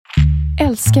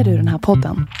Älskar du den här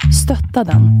podden? Stötta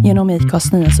den genom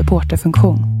IKAs nya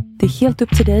supporterfunktion. Det är helt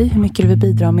upp till dig hur mycket du vill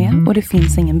bidra med och det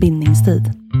finns ingen bindningstid.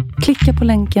 Klicka på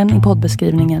länken i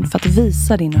poddbeskrivningen för att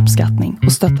visa din uppskattning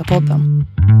och stötta podden.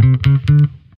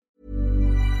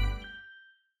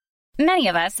 Many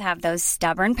of us have those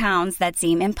stubborn pounds that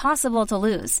seem impossible to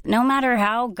lose, no matter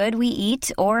how good we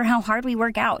eat or how hard we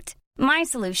work out. My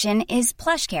solution is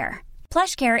PlushCare.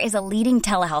 PlushCare is a leading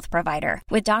telehealth provider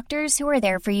with doctors who are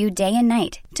there for you day and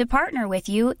night to partner with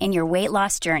you in your weight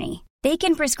loss journey. They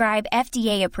can prescribe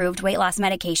FDA-approved weight loss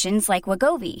medications like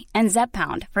Wegovy and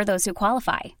Zepbound for those who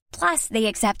qualify. Plus, they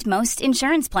accept most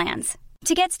insurance plans.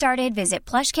 To get started,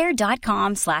 visit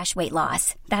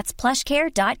plushcare.com/weightloss. That's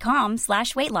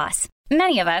plushcare.com/weightloss.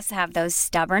 Many of us have those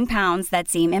stubborn pounds that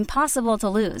seem impossible to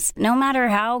lose, no matter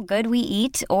how good we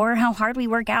eat or how hard we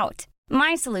work out.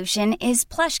 My solution is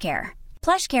PlushCare.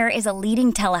 PlushCare is a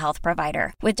leading telehealth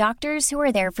provider with doctors who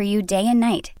are there for you day and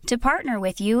night to partner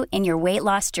with you in your weight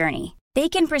loss journey. They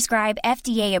can prescribe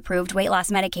FDA-approved weight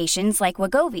loss medications like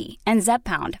Wegovy and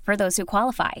Zepbound for those who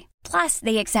qualify. Plus,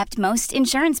 they accept most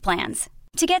insurance plans.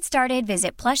 To get started,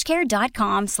 visit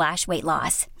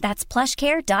plushcare.com/weightloss. That's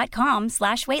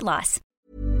plushcare.com/weightloss.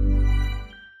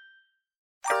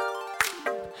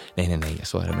 Nej,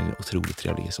 så är det med en otroligt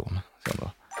trevlig son.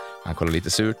 Han kollar lite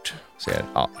surt och säger,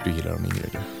 ja, du gillar de yngre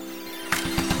du.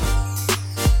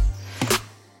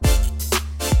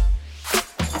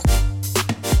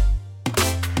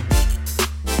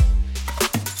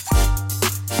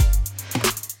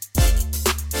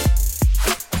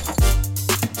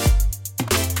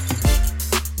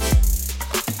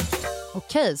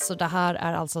 Okej, så det här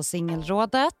är alltså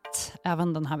Singelrådet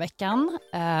även den här veckan.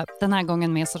 Den här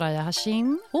gången med Soraya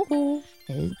Hashim.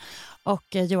 Hej.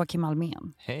 Och Joakim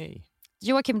Almén. Hej.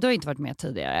 Joakim, du har inte varit med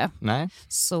tidigare. Nej.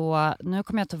 Så nu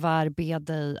kommer jag tyvärr be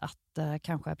dig att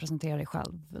kanske presentera dig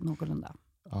själv någorlunda.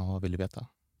 Ja, vad vill du veta?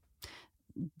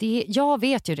 Jag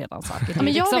vet ju redan saker.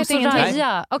 Men jag vet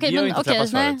Soraya. Vi har inte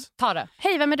träffats förut. Ta det.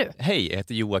 Hej, vem är du? Hej, jag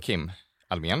heter Joakim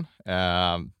Almén.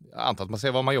 Jag antar att man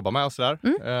ser vad man jobbar med och sådär.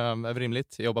 Är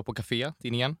rimligt. Jag jobbar på Café,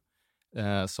 tidningen.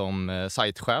 Som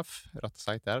sajtchef. Rätt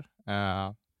sajt där.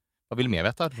 Vad vill du mer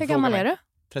veta? Hur gammal är du?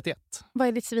 31. Vad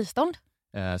är ditt civilstånd?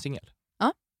 Singel.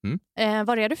 Ja.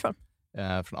 Var är du från?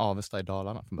 Från Avesta i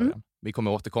Dalarna från början. Vi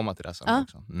kommer återkomma till det sen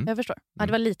också. Jag förstår. Ja,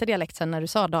 det var lite dialekt sen när du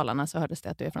sa Dalarna så hördes det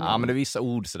att du är från Dalarna. Ja, men det är vissa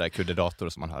ord sådär, kuddedator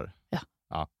som man hör.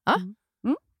 Ja.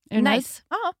 Är du Nice.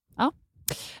 Ja.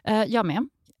 Jag med.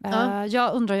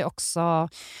 Jag undrar ju också,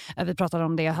 vi pratade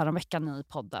om det här om veckan i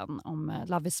podden om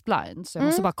Love is blind. Så jag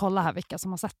måste bara kolla här vilka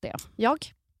som har sett det.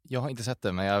 Jag har inte sett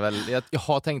det, men jag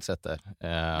har tänkt sett det.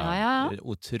 Ja.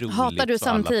 Otroligt. Hatar du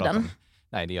samtiden?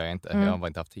 Nej, det gör jag inte. Jag har bara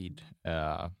inte haft tid.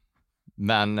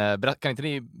 Men kan inte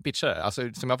ni pitcha det?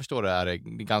 Alltså, som jag förstår det är det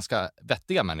ganska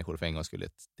vettiga människor för en gång skulle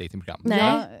ett datingprogram.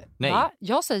 Nej. Va?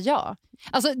 Jag säger ja.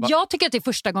 Alltså, jag tycker att det är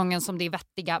första gången som det är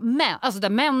vettiga män. Alltså där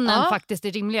männen faktiskt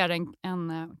är rimligare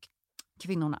än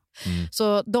kvinnorna.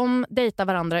 Så de dejtar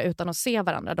varandra utan att se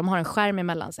varandra. De har en skärm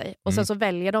emellan sig. Och sen så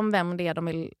väljer de vem det är de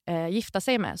vill gifta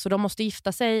sig med. Så de måste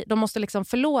gifta sig. De måste liksom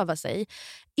förlova sig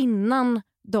innan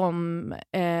de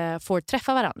får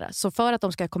träffa varandra. Så för att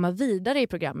de ska komma vidare i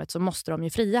programmet så måste de ju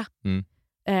fria.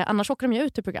 Annars åker de ju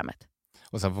ut ur programmet.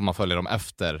 Och sen får man följa dem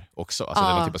efter också. Alltså det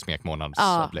är någon typ av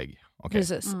smekmånadsupplägg. Okay.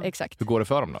 Precis, exakt. Hur går det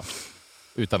för dem då?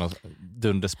 Utan att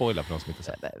dunderspoila för de som inte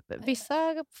säger. Vissa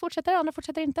fortsätter, andra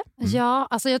fortsätter inte. Ja,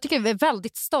 alltså jag tycker det är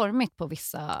väldigt stormigt på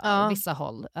vissa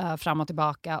håll. Fram och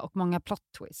tillbaka. Och många plot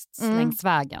twists längs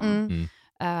vägen.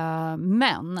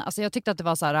 Men alltså jag tyckte att det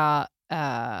var så här...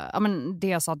 men det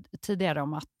jag sa tidigare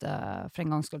om att för en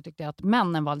gång skulle tyckte jag att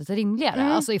männen var lite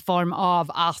rimligare. Alltså i form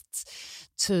av att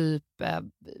typ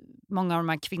många av de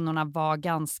här kvinnorna var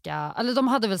ganska, eller de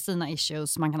hade väl sina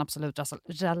issues, man kan absolut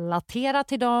relatera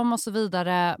till dem och så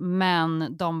vidare,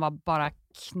 men de var bara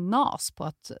knas på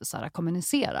att så här,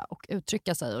 kommunicera och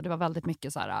uttrycka sig, och det var väldigt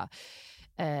mycket så här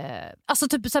alltså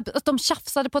typ så här, att de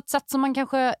tjafsade på ett sätt som man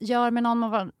kanske gör med någon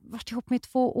man varit ihop med i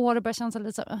 2 år och börjar känna sig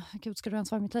lite så här, gud, ska du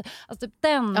ens vara i mitt liv? Alltså typ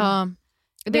den...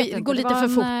 Det går lite för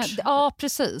fort. Ja,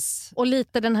 precis. Och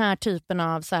lite den här typen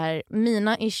av så här,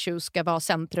 mina issues ska vara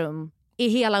centrum i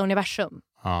hela universum.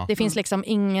 Ja. Det finns liksom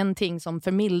ingenting som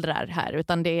förmildrar här,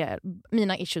 utan det är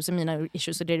mina issues och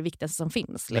det är det viktigaste som finns.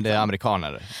 Liksom. Men det är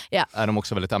amerikaner. Ja. Är de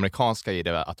också väldigt amerikanska i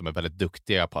det, att de är väldigt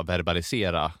duktiga på att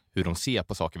verbalisera hur de ser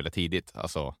på saker väldigt tidigt?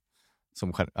 Alltså,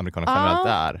 som amerikaner generellt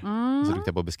är. Så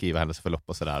duktiga på att beskriva händelseförlopp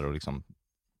och sådär, och liksom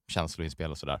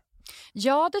känsloinspel och sådär.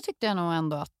 Ja, det tyckte jag nog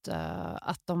ändå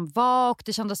att de var. Och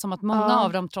det kändes som att många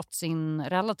av dem trots sin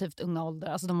relativt unga ålder,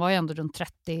 alltså de var ju ändå runt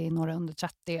 30, några under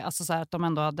 30. Alltså så här att de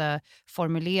ändå hade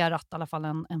formulerat i alla fall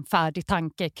en färdig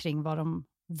tanke kring vad de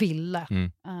ville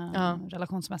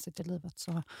relationsmässigt i livet.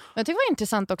 Så. Jag tycker det var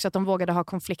intressant också att de vågade ha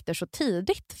konflikter så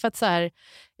tidigt. För att så här,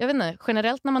 jag vet inte,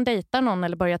 generellt när man dejtar någon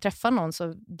eller börjar träffa någon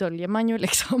så döljer man ju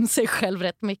liksom sig själv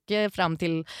rätt mycket fram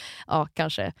till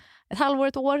kanske ett halvår,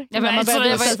 ett år. Ja,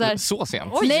 men, så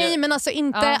sent? Nej, men alltså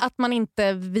inte att man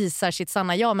inte visar sitt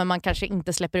sanna jag, men man kanske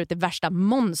inte släpper ut det värsta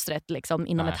monstret liksom,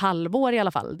 inom ett halvår i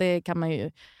alla fall. Det kan man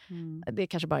ju... Det är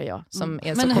kanske bara jag som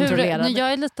är så kontrollerad.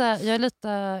 Jag är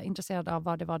lite intresserad av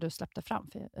vad det var du släppte fram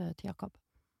till Jakob.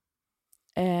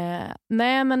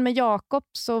 Nej, men med Jakob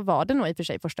så var det nog i och för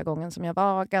sig första gången som jag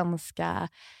var ganska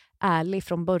ärlig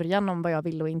från början om vad jag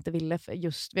ville och inte ville. För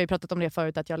just, vi har ju pratat om det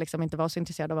förut, att jag liksom inte var så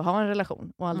intresserad av att ha en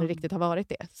relation och aldrig riktigt har varit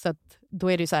det. Så att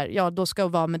då är det ju så här, då ska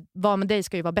vara med dig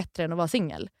ska ju vara bättre än att vara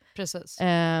singel. Precis.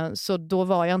 Så då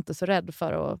var jag inte så rädd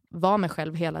för att vara mig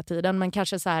själv hela tiden. Men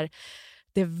kanske så här,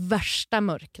 det värsta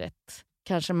mörkret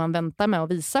kanske man väntar med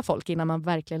att visa folk innan man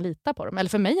verkligen litar på dem. Eller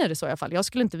för mig är det så i alla fall. Jag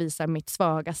skulle inte visa mitt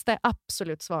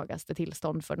absolut svagaste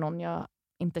tillstånd för någon jag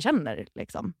inte känner.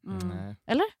 Liksom.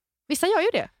 Eller? Vissa gör ju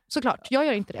det, såklart. Jag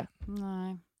gör inte det.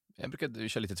 Nej. Jag brukar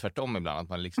köra lite tvärtom ibland, att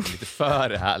man liksom är lite för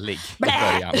härlig i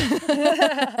början.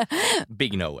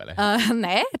 Big no, eller?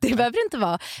 Nej, det behöver det inte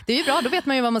vara. Det är ju bra, då vet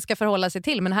man ju vad man ska förhålla sig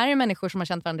till. Men här är människor som har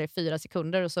känt varandra i 4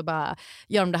 sekunder och så bara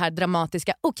gör de det här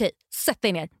dramatiska. Okej, sätt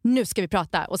dig ner, nu ska vi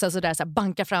prata. Och sen så där så här,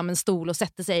 bankar fram en stol och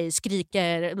sätter sig,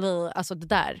 skriker, alltså det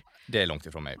där. Det är långt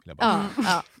ifrån mig.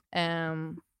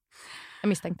 Jag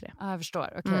misstänkte det. Jag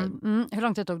förstår, okej. Hur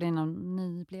lång tid tog det innan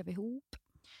ni blev ihop?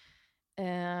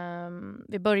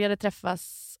 Vi började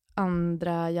träffas 2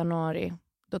 januari.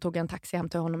 Då tog jag en taxi hem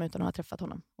till honom utan att ha träffat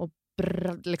honom. Och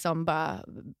liksom bara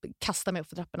kastade mig upp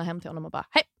för trapporna hem till honom och bara,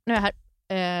 hej, nu är jag här.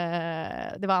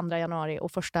 Det var 2 januari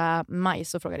och 1 maj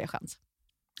så frågade jag chans.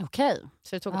 Okej.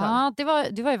 Så det tog ett tag. Ja,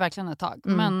 det var ju verkligen ett tag.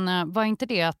 Men var inte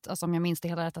det att, alltså, om jag minns det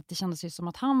hela rätt, att det kändes ju som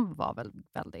att han var väl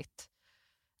väldigt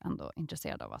ändå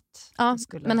intresserad av att... Ja,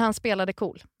 men han spelade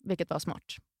cool, vilket var smart.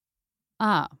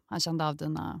 Han kände av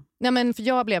dina... Ja, men för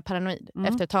jag blev paranoid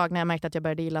efter ett tag när jag märkte att jag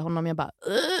började gilla honom. Jag bara,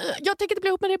 jag tänker inte bli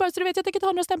ihop med dig bara så du vet, jag tänker inte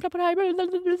ha några stämplar på det här.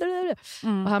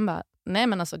 Och han bara, nej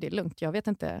men alltså det är lugnt, jag vet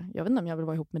inte om jag vill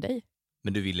vara ihop med dig.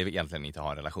 Men du ville egentligen inte ha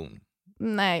en relation?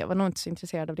 Nej, jag var nog inte så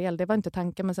intresserad av det. Det var inte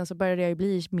tanken, men sen så började jag ju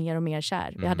bli mer och mer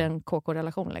kär. Vi hade en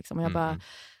KK-relation liksom och jag bara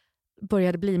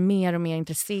började bli mer och mer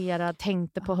intresserad,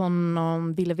 tänkte på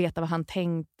honom, ville veta vad han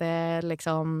tänkte,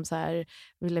 liksom så här,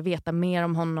 ville veta mer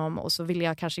om honom, och så ville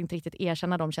jag kanske inte riktigt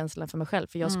erkänna de känslorna för mig själv,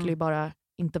 för jag skulle ju bara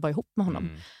inte vara ihop med honom.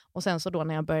 Och sen så då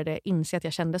när jag började inse att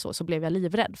jag kände så blev jag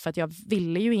livrädd, för att jag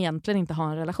ville ju egentligen inte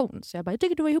ha en relation. Så jag bara, jag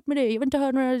tycker du var ihop med dig, jag vill inte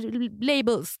höra några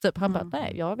labels typ. Han bara,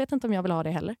 nej, jag vet inte om jag vill ha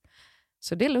det heller.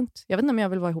 Så det är lugnt, jag vet inte om jag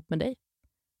vill vara ihop med dig.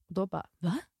 Och då bara,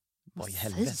 va? Vad i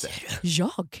helvete?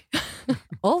 Jag?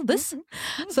 All this?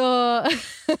 Så,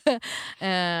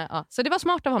 så det var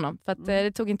smart av honom. För att,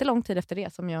 det tog inte lång tid efter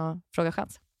det som jag frågade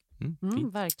chans.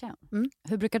 Verkligen.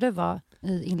 Hur brukar du vara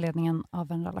i inledningen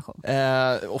av en relation?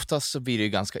 Oftast så blir det ju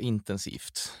ganska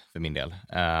intensivt för min del.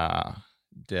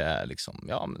 Det är liksom,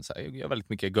 men så här, jag gör väldigt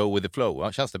mycket go with the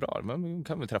flow. Känns det bra? Men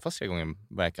kan vi träffas 3 gånger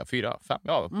i veckan? 4, 5?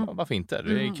 Varför inte?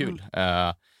 Det är kul.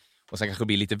 Och sen kanske det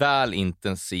blir lite väl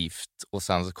intensivt. Och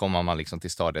sen så kommer man liksom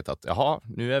till stadiet att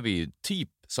nu är vi ju typ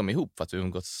som ihop, för att vi har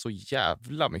umgått så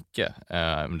jävla mycket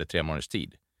under 3 månaders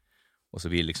tid. Och så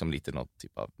blir det liksom lite något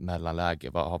typ av mellanläge.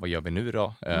 Vad gör vi nu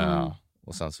då?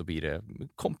 Och sen så blir det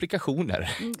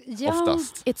komplikationer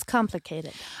oftast. It's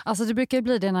complicated. Alltså det brukar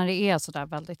bli det när det är sådär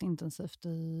väldigt intensivt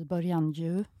i början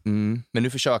ju. Men nu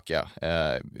försöker jag.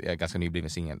 Jag är ganska nybliven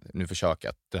singel. Nu försöker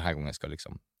jag att den här gången ska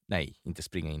liksom, inte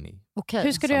springa in i... Okay.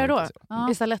 Hur ska du göra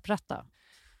då? Istället berätta.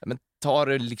 Men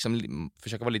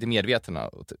försöka vara lite medveten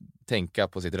och tänka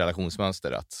på sitt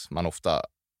relationsmönster, att man ofta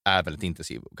är väldigt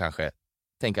intensiv och kanske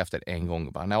tänka efter en gång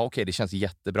och bara, det känns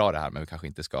jättebra det här, men vi kanske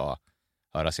inte ska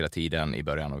höras hela tiden i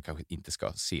början och kanske inte ska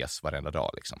ses varenda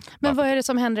dag. Liksom. Men vad är det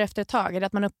som händer efter ett tag? Är det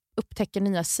att man upptäcker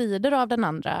nya sidor av den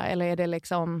andra? Eller är det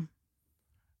liksom...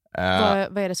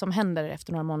 vad är det som händer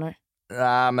efter några månader?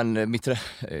 Men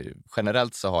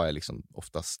generellt så har jag liksom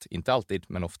oftast, inte alltid,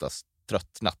 men oftast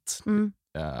tröttnat.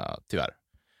 Tyvärr.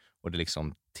 Och det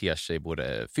liksom ter sig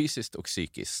både fysiskt och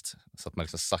psykiskt. Så att man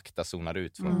liksom sakta zonar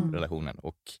ut från relationen.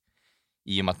 Och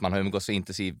i och med att man har umgått så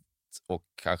intensivt och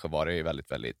kanske varit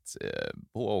väldigt, väldigt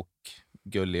på och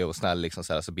gullig och snäll liksom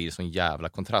så blir det sån jävla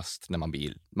kontrast när man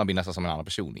blir nästan som en annan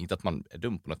person. Inte att man är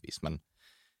dum på något vis, men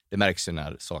det märks ju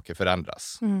när saker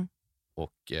förändras.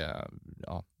 Och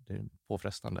det är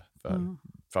påfrestande för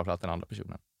framförallt den andra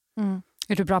personen.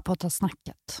 Är du bra på att ta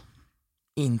snacket?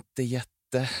 Inte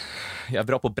jätte. Jag är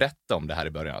bra på att berätta om det här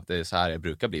i början. Att det är så här det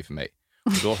brukar bli för mig.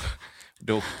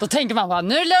 Då tänker man bara,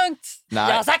 nu är det lugnt! Nej,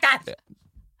 jag har sagt det!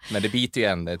 Men det biter ju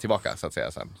en tillbaka så att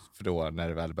säga sen. För då när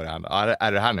det väl börjar hända.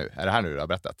 Är det här nu? Är det här nu du har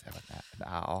berättat?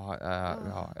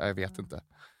 Jag vet inte.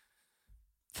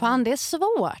 Fan, det är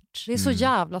svårt. Det är så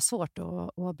jävla svårt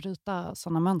att bryta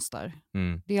sådana mönster.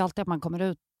 Det är alltid att man kommer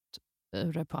ut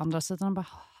ur det på andra sidan och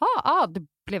bara, det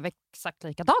blev exakt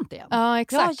likadant igen. Ja,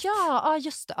 exakt. Ja,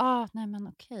 just det. Nej men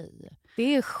okej.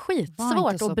 Det är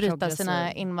skitsvårt att bryta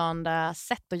sina invanda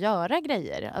sätt att göra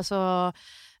grejer. Alltså,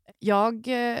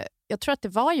 jag tror att det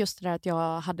var just det där att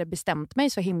jag hade bestämt mig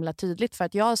så himla tydligt för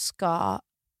att jag ska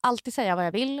alltid säga vad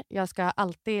jag vill. Jag ska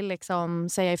alltid liksom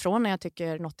säga ifrån när jag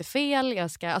tycker något är fel.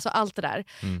 Alltså allt det där.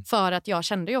 För att jag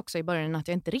kände ju också i början att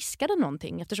jag inte riskade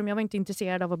någonting eftersom jag var inte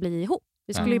intresserad av att bli ihop.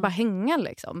 Vi skulle ju bara hänga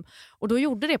liksom. Och då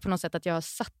gjorde det på något sätt att jag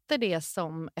satte det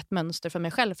som ett mönster för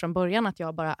mig själv från början att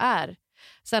jag bara är.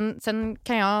 Sen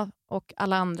kan jag och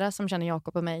alla andra som känner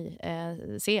Jakob och mig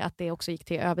se att det också gick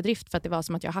till överdrift för att det var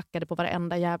som att jag hackade på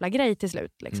varenda jävla grej till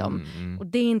slut liksom. Och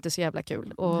det är inte så jävla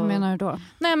kul. Hur menar du då?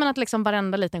 Nej, men att liksom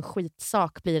varenda liten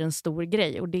skitsak blir en stor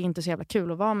grej och det är inte så jävla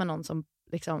kul att vara med någon som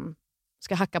liksom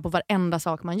ska hacka på varenda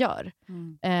sak man gör.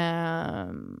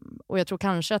 Och jag tror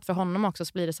kanske att för honom också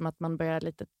så blir det som att man börjar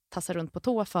lite tassa runt på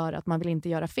tå för att man vill inte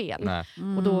göra fel.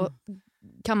 Och då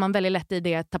kan man väldigt lätt i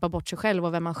det tappa bort sig själv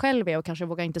och vem man själv är och kanske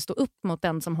våga inte stå upp mot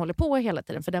den som håller på hela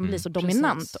tiden för den blir så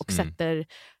dominant och sätter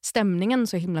stämningen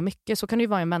så himla mycket. Så kan det ju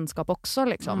vara i en vänskap också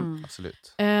liksom.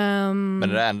 Absolut. Men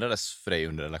det ändrades för dig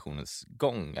under relationens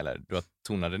gång eller du har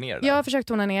tonade ner det? Jag har försökt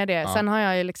tona ner det. Sen har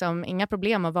jag ju liksom inga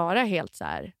problem att vara helt så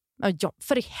här. Ja,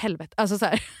 för i helvete. Alltså så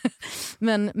här.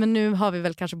 men nu har vi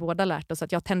väl kanske båda lärt oss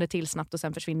att jag tänder till snabbt och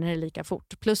sen försvinner det lika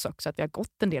fort. Plus också att vi har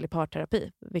gått en del i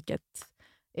parterapi. Vilket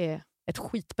är ett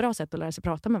skitbra sätt att lära sig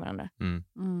prata med varandra.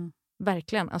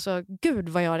 Verkligen. Alltså, gud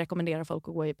vad jag rekommenderar folk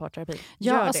att gå i parterapi.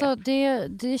 Ja, alltså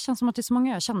det känns som att det är så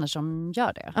många jag känner som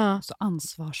gör det. Så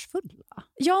ansvarsfulla.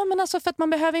 Ja, men alltså för att man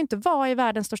behöver inte vara i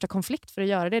världens största konflikt för att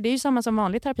göra det. Det är ju samma som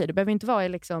vanlig terapi. Du behöver inte vara i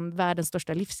liksom världens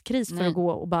största livskris för att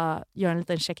gå och bara göra en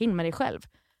liten check-in med dig själv.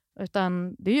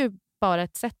 Utan det är ju bara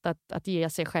ett sätt att ge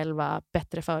sig själva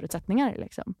bättre förutsättningar.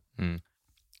 Liksom.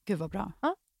 Gud vad bra.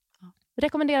 Ja.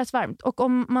 Rekommenderas varmt. Och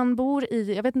om man bor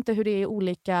i, jag vet inte hur det är i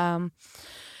olika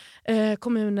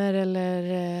kommuner eller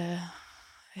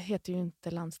det heter ju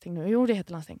inte landsting nu. Jo, det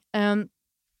heter landsting.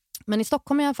 Men i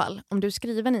Stockholm i alla fall, om du är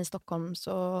skriven i Stockholm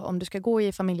så om du ska gå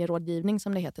i familjerådgivning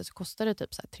som det heter så kostar det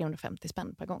typ så här 350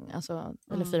 spänn per gång. Alltså,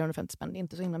 eller 450 spänn, det är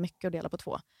inte så himla mycket att dela på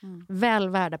 2. Väl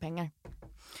värda pengar.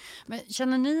 Men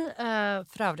känner ni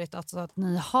för övrigt alltså att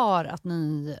ni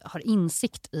har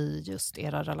insikt i just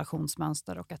era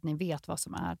relationsmönster och att ni vet vad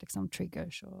som är liksom,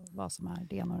 triggers och vad som är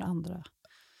det ena och det andra?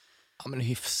 Ja, men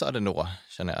hyfsad ändå,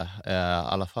 känner jag. I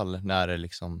alla fall när det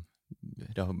liksom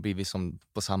det har blivit som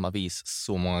på samma vis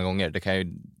så många gånger. Det kan ju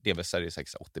delvis är det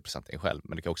 80% en själv,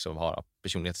 men det kan också vara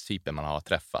personlighetstyper man har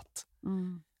träffat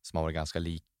som har varit ganska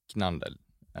liknande.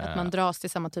 Att man dras till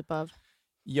samma typ av...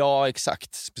 Ja,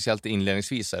 exakt. Speciellt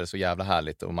inledningsvis är det så jävla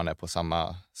härligt och man är på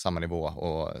samma nivå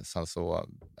och sen så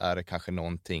är det kanske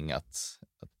någonting att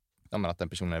den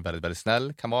personen är väldigt, väldigt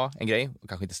snäll kan vara en grej och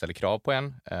kanske inte ställer krav på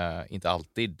en. Inte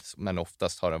alltid, men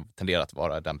oftast har den tenderat att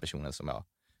vara den personen som jag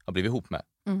har blivit ihop med.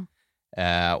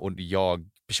 Och jag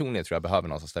personligen tror jag behöver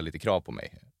någon som ställer lite krav på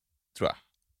mig. Tror jag.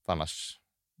 För annars...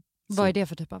 Vad är det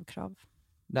för typ av krav?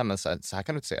 Nej, men så här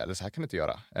kan du inte säga, eller så här kan du inte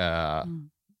göra.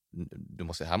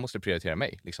 Här måste du prioritera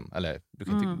mig. Liksom. Eller du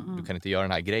kan inte göra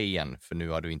den här grejen för nu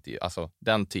har du inte... Alltså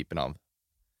den typen av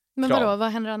Men krav. vadå,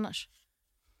 vad händer annars?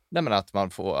 Nej, men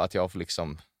att jag får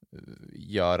liksom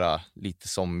göra lite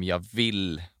som jag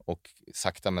vill och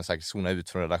sakta men säkert zona ut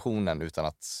från relationen utan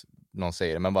att någon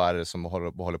säger, men vad är det som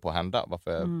håller på att hända?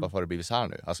 Varför har det blivit så här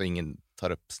nu? Alltså ingen tar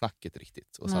upp snacket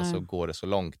riktigt. Och sen så går det så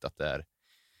långt att det är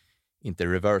inte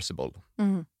reversible.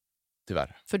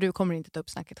 Tyvärr. För du kommer inte ta upp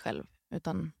snacket själv?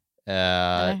 Utan...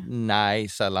 Nej,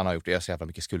 sällan har jag gjort det. Jag har så jävla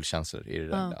mycket skuldkänslor i det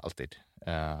där, alltid.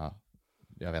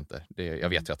 Jag vet inte. Jag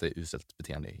vet ju att det är uselt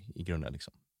beteende i grunden.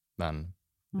 Liksom. Men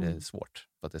det är svårt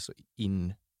för att det är så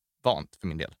invant för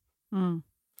min del.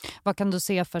 Vad kan du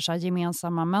se för så här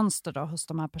gemensamma mönster då hos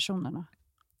de här personerna?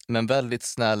 Men väldigt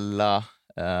snälla,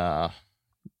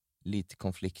 lite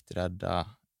konflikträdda.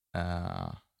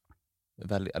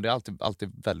 Det är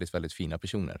alltid väldigt, väldigt fina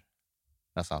personer.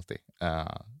 Nästan alltid.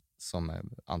 Som är,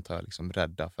 antar jag, liksom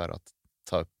rädda för att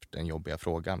ta upp den jobbiga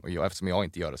frågan. Och eftersom jag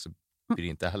inte gör det så blir det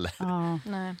inte heller.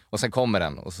 Nej. Och sen kommer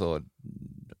den och så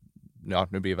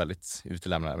nu blir jag väldigt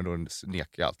utelämnad, men då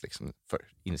nekar jag allt liksom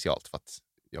initialt för att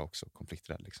jag också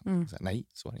konflikträdd. Liksom. Så, nej,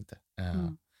 så är det inte.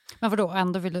 Men vadå,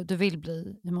 ändå du vill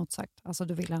bli emotsagt? Alltså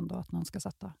du vill ändå att någon ska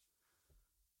sätta...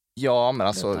 Ja, men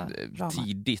alltså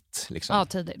tidigt. Liksom. Ja,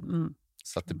 tidigt.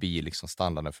 Så att det blir liksom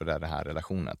standarden för det här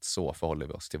relationen. Så förhåller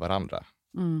vi oss till varandra.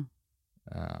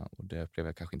 Och det upplever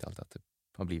jag kanske inte alltid att det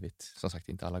har blivit. Som sagt,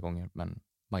 inte alla gånger, men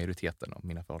majoriteten av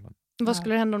mina förhållanden. Vad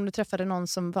skulle hända om du träffade någon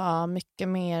som var mycket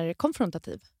mer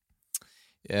konfrontativ?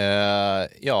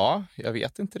 Ja, jag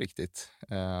vet inte riktigt.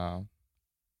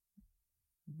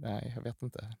 Nej, jag vet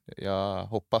inte. Jag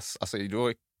hoppas, alltså då är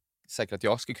det säkert att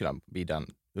jag skulle kunna bli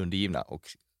den undergivna och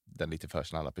den lite för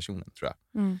snälla personen, tror jag.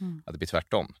 Att det blir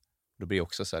tvärtom. Då blir det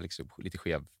också så här, liksom, lite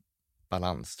skev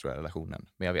balans, tror jag, i relationen.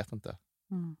 Men jag vet inte.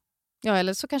 Ja,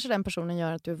 eller så kanske den personen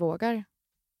gör att du vågar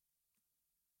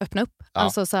öppna upp. Ja.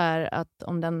 Alltså så här att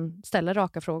om den ställer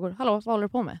raka frågor. Hallå, vad håller du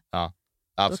på med? Ja,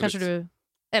 absolut. Då kanske du,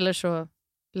 eller så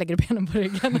lägger du benen på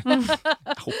ryggen.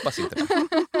 Jag hoppas inte det.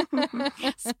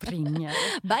 Springer.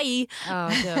 Bye!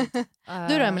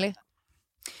 Du då, Emily?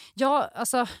 Ja,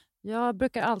 alltså... Jag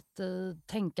brukar alltid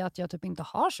tänka att jag typ inte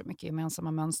har så mycket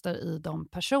gemensamma mönster i de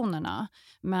personerna.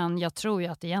 Men jag tror ju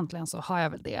att egentligen så har jag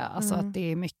väl det. Alltså att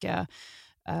det är mycket...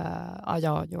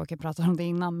 jag kan prata om det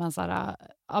innan, men, så här,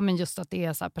 men just att det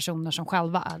är så här personer som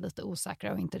själva är lite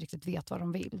osäkra och inte riktigt vet vad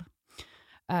de vill.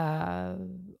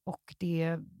 Och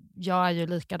jag är ju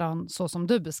likadan så som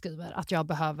du beskriver, att jag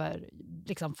behöver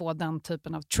liksom få den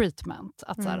typen av treatment.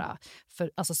 Att, så här,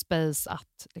 alltså space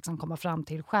att liksom komma fram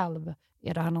till själv.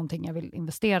 Är det här någonting jag vill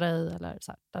investera i? Eller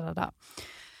så här,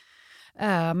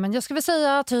 men jag skulle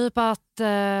säga typ att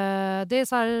det är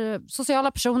så här,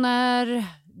 sociala personer,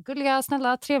 gulliga,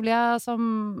 snälla, trevliga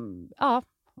som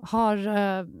har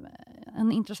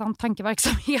en intressant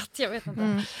tankeverksamhet. Jag vet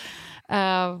inte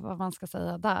vad man ska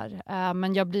säga där.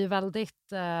 Men jag blir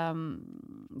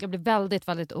väldigt,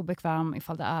 väldigt obekväm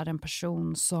ifall det är en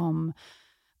person som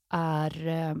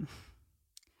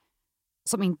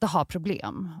som inte har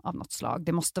problem av något slag.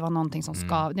 Det måste vara någonting som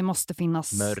det måste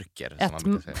finnas... Mörker,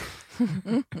 som man brukar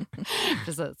säga.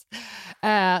 Precis.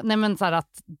 Nej, men så här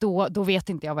att då vet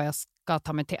inte jag vad jag ska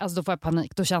ta mig till. Alltså då får jag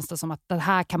panik. Då känns det som att det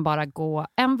här kan bara gå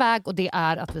en väg och det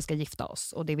är att vi ska gifta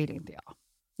oss. Och det vill inte jag.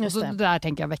 Och så där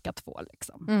tänker jag vecka 2.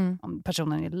 Liksom. Om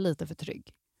personen är lite för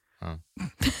trygg.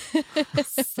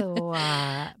 Så,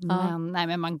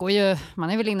 men man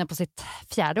är väl inne på sitt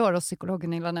 4:e år hos psykolog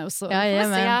Gunilla nu. Så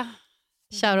se.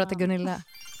 Shoutout till Gunilla.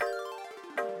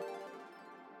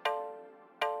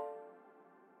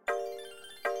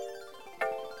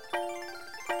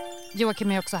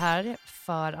 Joakim är också här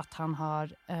för att han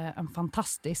har en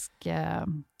fantastisk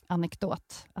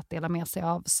anekdot att dela med sig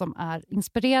av som är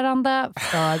inspirerande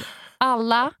för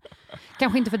alla.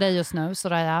 Kanske inte för dig just nu,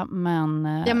 Soraya,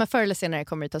 men... Ja, men förr eller senare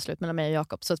kommer det ta slut mellan mig och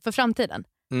Jakob. Så för framtiden.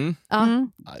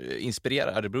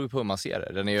 Inspirerande, det beror på hur man ser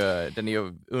det. Den är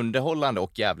ju underhållande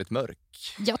och jävligt mörk.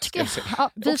 Jag tycker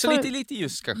också lite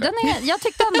ljus kanske. Jag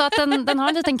tyckte ändå att den har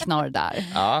en liten knorr där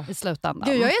i slutändan.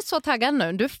 Gud, jag är så taggad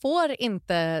nu. Du får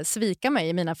inte svika mig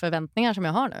i mina förväntningar som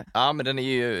jag har nu. Ja, men den är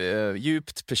ju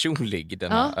djupt personlig.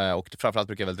 Och framförallt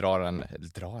brukar jag väl dra den.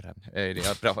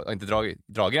 Jag har inte dragit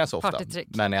den så ofta.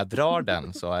 Men när jag drar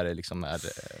den så är det liksom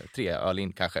 3 öl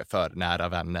in kanske för nära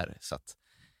vänner. Så att...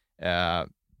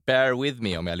 bear with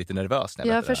me om jag är lite nervös. När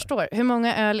jag förstår. Hur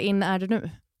många öl in är du nu?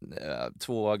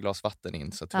 2 glas vatten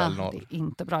in, så väl 0. Det är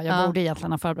inte bra. Jag borde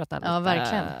egentligen ha förberett det. Ja,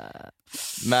 verkligen.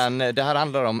 Men det här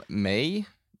handlar om mig.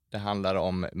 Det handlar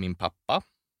om min pappa.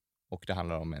 Och det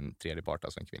handlar om en tredje part,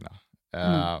 alltså en kvinna.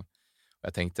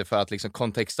 Jag tänkte för att liksom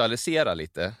kontextualisera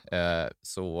lite.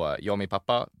 Så jag och min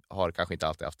pappa har kanske inte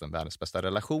alltid haft en världens bästa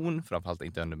relation. Framförallt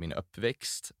inte under min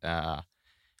uppväxt.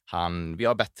 Vi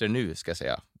har bättre nu, ska jag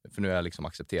säga. För nu har jag liksom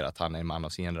accepterat att han är en man av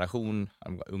sin generation.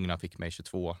 Han var ung när han fick mig,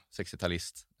 22,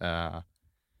 60-talist.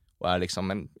 Och är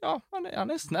liksom han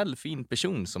är en snäll, fin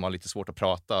person som har lite svårt att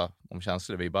prata om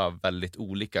känslor. Vi är bara väldigt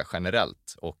olika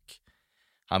generellt. Och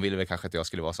han ville väl kanske att jag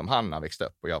skulle vara som han när han växte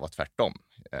upp. Och jag var tvärtom.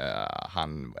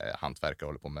 Han hantverkare,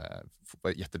 håller på med,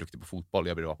 var jätteduktig på fotboll.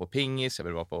 Jag ville vara på pingis, jag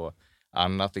ville vara på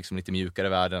annat, liksom lite mjukare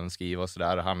världen, skriva och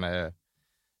sådär. Han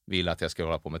vill att jag ska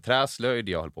hålla på med träslöjd,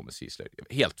 jag håller på med syslöjd.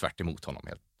 Helt tvärt emot honom.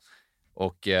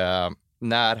 Och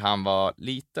när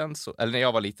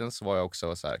jag var liten så var jag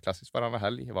också så här klassiskt varannan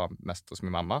helg. Jag var mest hos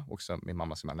min mamma, också min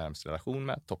mamma som jag har närmast relation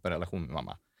med, toppenrelation med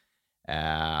mamma.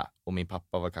 Och min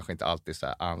pappa var kanske inte alltid så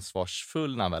här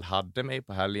ansvarsfull när han väl hade mig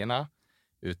på helgerna,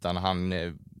 utan han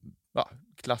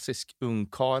klassisk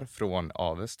ungkar från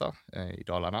Avesta i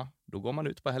Dalarna. Då går man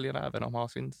ut på helgerna även om man har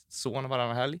sin son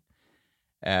varannan helg.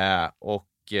 Och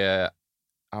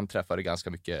han träffade ganska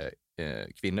mycket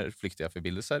kvinnor flyktiga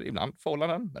förbindelser, ibland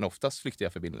förhållanden, men oftast flyktiga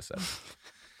förbindelser.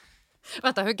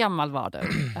 Vänta, hur gammal var du?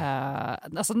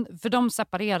 Alltså, för de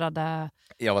separerade...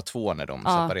 Jag var 2 när de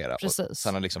separerade. Precis. Och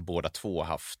sen har liksom båda 2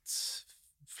 haft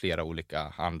flera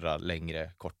olika andra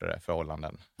längre, kortare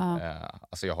förhållanden.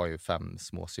 Alltså jag har ju 5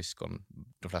 små syskon.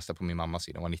 De flesta på min mammas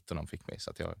sida var 19 när de fick mig. Så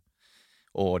att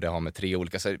och det har med 3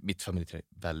 olika... Så mitt familjeträd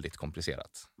är väldigt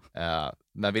komplicerat.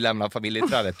 Men vi lämnar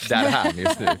familjeträdet där här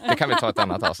just nu. Det kan vi ta ett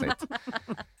annat avsnitt.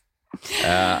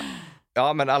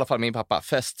 Ja, men i alla fall min pappa.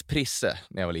 Festprisse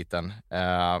när jag var liten.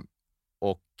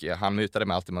 Och han mutade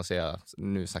mig alltid med att säga,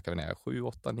 nu snackar vi när jag är 7,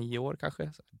 8, 9 år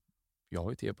kanske. Jag har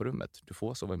ju TV på rummet. Du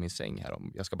får sova i min säng här.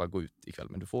 Jag ska bara gå ut ikväll,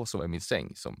 men du får sova i min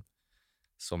säng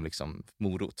som liksom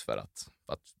morot för att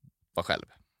vara själv.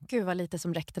 Gud vad lite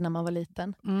som räckte när man var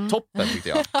liten. Toppen tyckte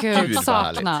jag. Gud,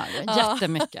 saknar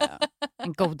jättemycket.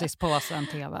 En godispåse, en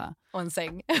TV. Och en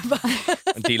säng.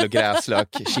 En dill och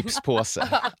gräslök,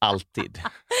 chipspåse. Alltid.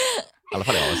 I alla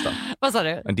fall i Avesta. Vad sa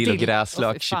du? En dill och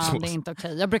gräslök, chipspåse. Det är inte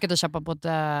okej. Jag brukade köpa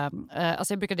både...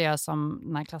 alltså jag brukade göra som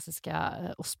den här klassiska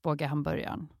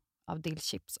ostbågehamburgaren. Av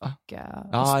dillchips och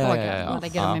ostbågar. Man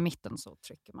lägger dem i mitten så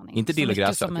trycker man in. Inte dill och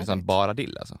gräslök, utan bara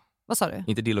dill alltså. Vad sa du?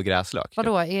 Inte dill och gräslök.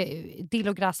 Vadå? Dill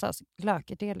och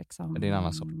gräslök, är det liksom... Det är en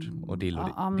annan sort. Och dill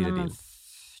och dill.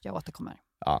 Jag återkommer.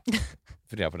 Ja,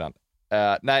 fundera på den.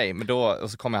 Nej, men då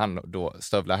och så kommer han då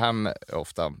stövla hem.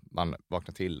 Ofta man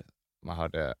vaknar till, man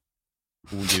hörde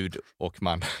oljud och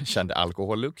man kände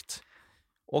alkohollukt.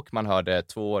 Och man hörde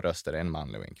 2 röster, en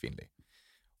manlig och en kvinnlig.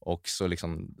 Och så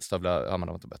liksom hör man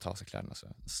dem att de börjar ta sig kläderna. Så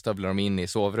stövlar de in i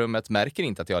sovrummet, märker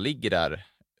inte att jag ligger där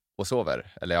och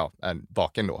sover. Eller är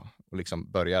vaken då. Och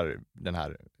liksom börjar den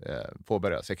här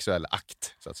påbörja sexuell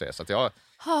akt, så att säga. Så att jag...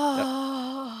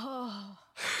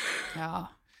 Ja,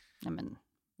 nej men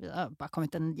vi har bara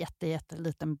kommit en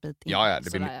jätteliten bit in. Ja,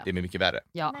 det blir mycket värre.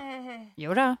 Ja,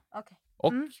 jo då. Okay.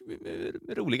 Och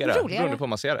roligare, beroende på hur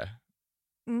man ser det.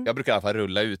 Jag brukar i alla fall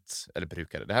rulla ut,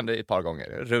 det hände ett par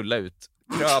gånger,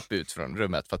 kröp ut från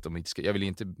rummet för att jag ville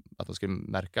inte att de skulle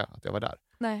märka att jag var där.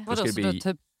 Nej. Vadå, så du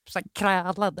typ så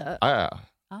krälade? Ja.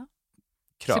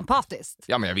 Sympatiskt.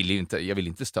 Ja, men jag ville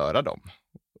inte störa dem.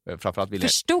 Framförallt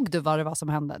Förstod du vad det var som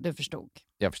hände? Du förstod?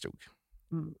 Jag förstod.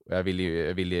 Jag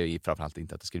ville framförallt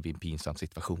inte att det skulle bli en pinsam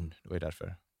situation. Det var ju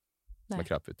därför som jag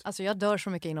kröp ut. Alltså jag dör så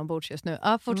mycket inombords just nu.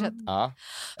 Fortsätt. Ja.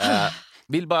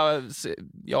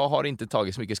 Jag har inte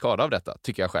tagit så mycket skada av detta,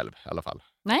 tycker jag själv i alla fall.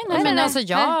 Nej, men alltså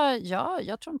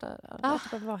jag tror inte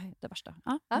att det var det värsta.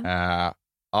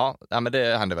 Men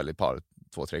det hände väl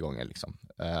 2-3 gånger liksom.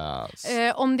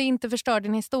 Om det inte förstör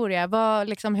din historia,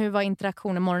 hur var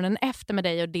interaktionen morgonen efter med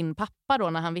dig och din pappa då,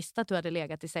 när han visste att du hade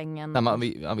legat i sängen?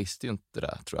 Nej, han visste ju inte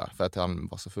det, tror jag, för att han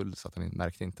var så full så att han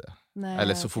märkte inte. Nej,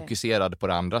 eller så fokuserad på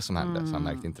det andra som hände så han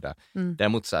märkte inte det.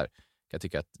 Däremot så här, jag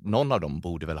tycker att någon av dem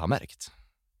borde väl ha märkt.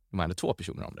 De hade 2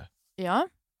 personer om det. Ja.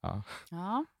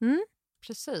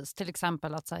 Precis. Till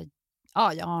exempel att säga,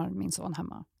 jag har min son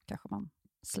hemma. Kanske man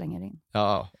slänger in.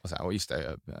 Ja, och just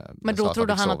det. Men då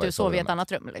trodde han att du sov i ett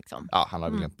annat rum liksom? Ja, han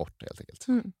hade glömt bort det helt enkelt.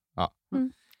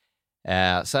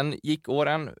 Sen gick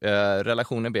åren.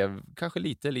 Relationen blev kanske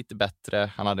lite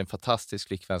bättre. Han hade en fantastisk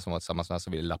flickvän som var tillsammans med,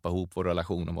 som ville lappa ihop vår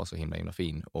relation och var så himla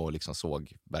fin. Och liksom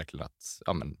såg verkligen att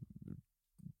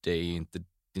det är inte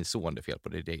din son det är fel på,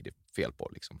 det är dig det är fel på.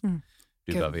 Liksom.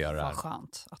 Du behöver göra det här. Vad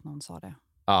skönt att någon sa det.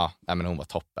 Ja, men hon var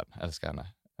toppen. Jag älskar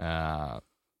henne.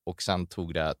 Och sen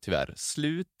tog det tyvärr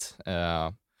slut.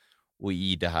 Och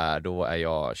i det här, då är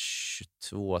jag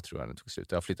 22 tror jag det tog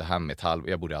slut. Jag flyttade hem ett halvår.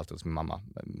 Jag bodde alltid hos min mamma.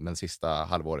 Men sista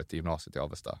halvåret i gymnasiet i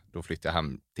Avesta, då flyttade jag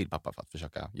hem till pappa för att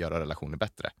försöka göra relationer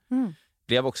bättre.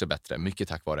 Blev också bättre, mycket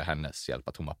tack vare hennes hjälp.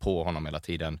 Att hon var på honom hela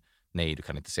tiden. Nej, du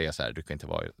kan inte säga så här. Du kan inte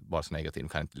vara så negativ. Du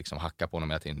kan inte liksom hacka på honom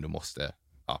hela tiden. Du måste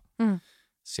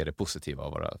se det positiva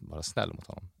och vara snäll mot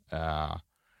honom.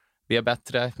 Blev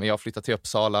bättre, men jag flyttade till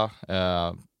Uppsala.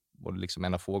 Och liksom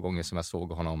en av få gånger som jag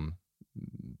såg honom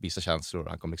visa känslor.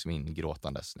 Han kom liksom in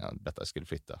gråtandes när jag berättade att jag skulle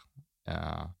flytta.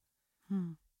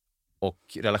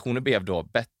 Och relationen blev då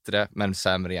bättre, men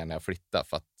sämre igen när jag flyttade.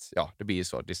 För att det blir ju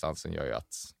så. Distansen gör ju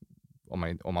att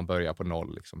om man börjar på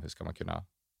 0, liksom, hur ska man kunna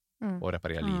och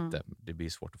reparera lite? Det blir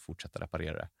svårt att fortsätta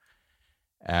reparera det.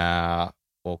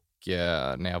 Och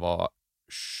när jag var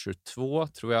 22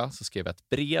 tror jag, så skrev jag ett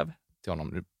brev till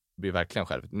honom. Det blir verkligen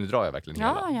själv. Nu drar jag verkligen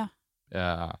hela.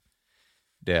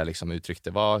 Det jag liksom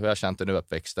uttryckte var hur jag känt under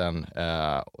uppväxten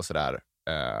och sådär.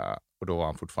 Och då var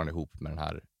han fortfarande ihop med den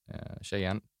här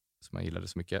tjejen som jag gillade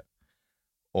så mycket.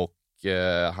 Och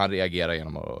han reagerade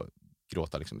genom att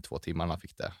gråta liksom i 2 timmar när han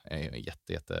fick det. Jag är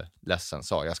jätte ledsen,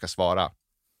 sa jag ska svara.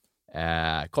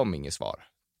 Kom inget svar.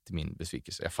 till min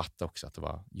besvikelse. Jag fattar också att det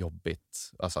var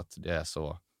jobbigt. Alltså att det är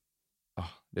så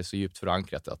djupt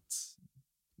förankrat att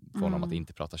få honom att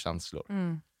inte prata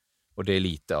känslor. Och det är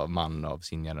lite av man av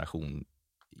sin generation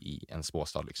i en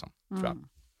småstad liksom, tror jag.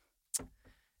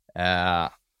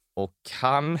 Och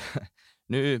han,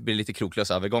 nu blir det lite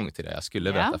kroklös övergång till det jag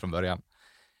skulle berätta från början.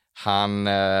 Han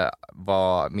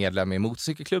var medlem i en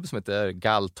motorcykelklubb som heter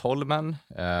Galtholmen,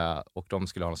 och de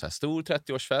skulle ha en så här stor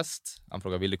 30-årsfest. Han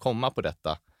frågade, vill du komma på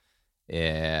detta?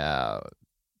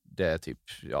 Det är typ,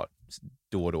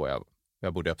 då och då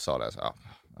jag bodde i Uppsala. Så,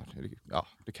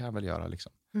 det kan jag väl göra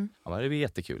liksom. Han bara, det blir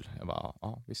jättekul. Jag bara,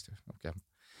 ja visst. Okay.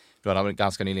 Då hade han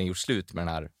ganska nyligen gjort slut med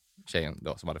den här tjejen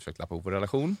då, som hade försökt lappa ihop vår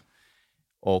relation.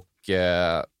 Och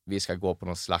vi ska gå på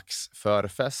någon slags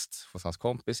förfest hos hans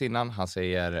kompis innan. Han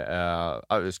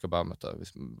säger, vi ska bara möta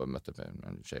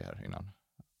en tjej här innan.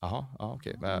 Jaha,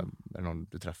 okej. Är det någon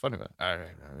du träffar nu?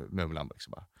 Mumlan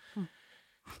liksom bara.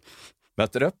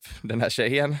 Möter upp den här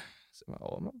tjejen.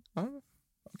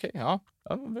 Okej, det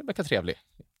verkar trevlig.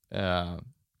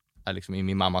 Är liksom i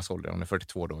min mammas ålder. Hon är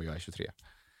 42 då och jag är 23.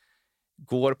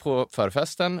 Går på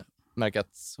förfesten. Märker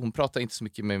att hon pratar inte så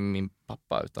mycket med min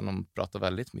pappa, utan hon pratar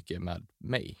väldigt mycket med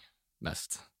mig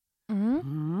mest.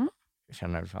 Jag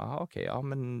känner,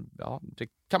 det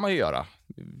kan man ju göra.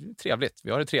 Trevligt,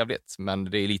 vi har det trevligt. Men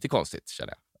det är lite konstigt,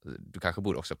 känner jag. Du kanske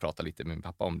borde också prata lite med min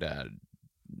pappa om det är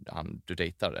han du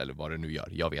dejtar eller vad det nu gör.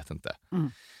 Jag vet inte.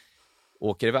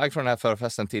 Åker iväg från den här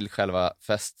förfesten till själva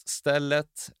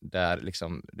feststället där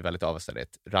liksom det är väldigt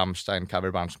avställt. Rammstein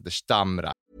coverband som heter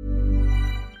Stammrein.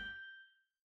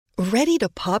 Ready to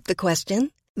pop the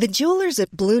question? The jewelers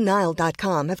at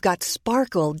BlueNile.com have got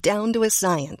sparkle down to a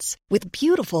science with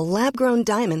beautiful lab-grown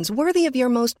diamonds worthy of your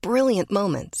most brilliant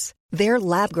moments. Their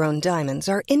lab-grown diamonds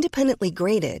are independently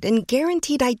graded and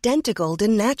guaranteed identical to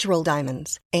natural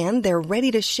diamonds, and they're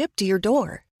ready to ship to your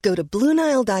door. Go to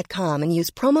BlueNile.com and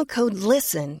use promo code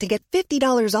LISTEN to get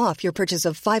 $50 off your purchase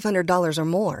of $500 or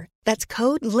more. That's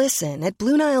code LISTEN at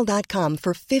BlueNile.com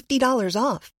for $50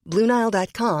 off.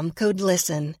 BlueNile.com, code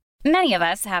LISTEN. Many of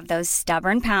us have those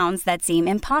stubborn pounds that seem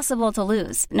impossible to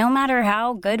lose, no matter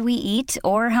how good we eat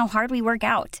or how hard we work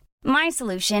out. My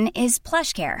solution is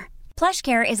PlushCare.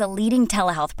 PlushCare is a leading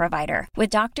telehealth provider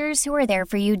with doctors who are there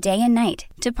for you day and night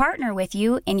to partner with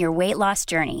you in your weight loss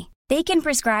journey. They can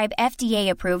prescribe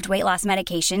FDA-approved weight loss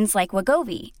medications like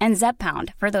Wegovy and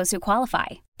Zepbound for those who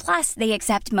qualify. Plus, they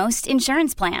accept most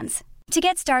insurance plans. To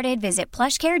get started, visit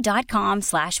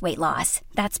plushcare.com/weightloss.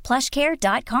 That's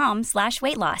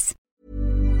plushcare.com/weightloss.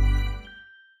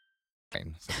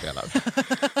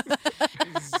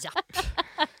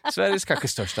 Sveriges kanske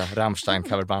största Rammstein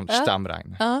coverband,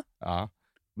 Stammrein. Ja.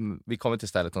 Vi kommer till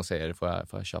stället och säger, får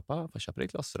jag köpa dig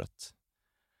ett glas rött?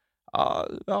 Ja,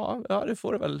 det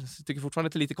får du väl. Jag tycker fortfarande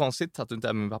att det är lite konstigt att du inte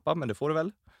är med min pappa, men det får du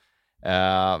väl.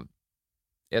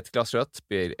 Ett glas rött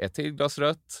blir ett till glas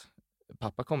rött.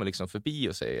 Pappa kommer liksom förbi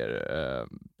och säger,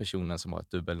 personen som har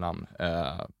ett dubbelnamn,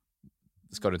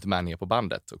 ska du inte med ner på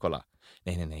bandet och kolla?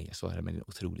 Nej, så är det med en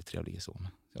otroligt trevlig son.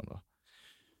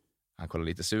 Han kollar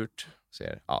lite surt och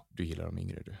säger, du gillar de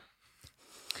yngre du.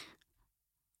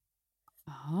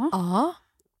 Ja.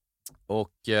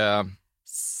 Och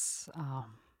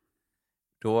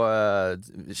då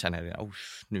känner jag,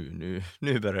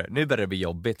 nu börjar det bli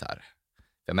jobbigt här.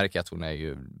 Jag märker att hon är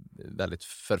ju väldigt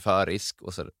förförisk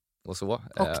och så.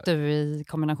 Och du i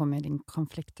kombination med din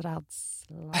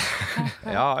konflikträdsla.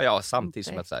 ja, samtidigt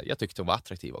som att jag tyckte hon var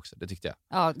attraktiv också. Det tyckte jag.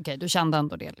 Ja, okej, du kände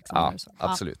ändå det liksom. Ja,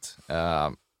 absolut.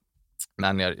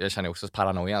 Men jag känner också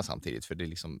paranoian samtidigt, för det är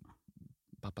liksom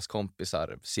pappas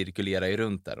kompisar cirkulerar ju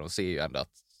runt där och ser ju ändå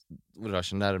att hon rör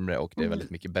sig närmare och det är väldigt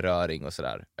mycket beröring och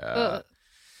sådär.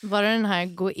 Var det den här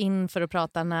gå in för att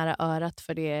prata nära örat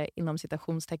för det inom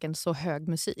citationstecken så hög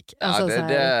musik? Alltså,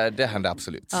 det hände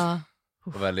absolut. Ja.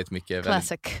 Och väldigt mycket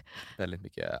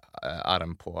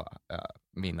arm på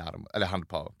min arm, eller hand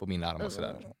på min arm och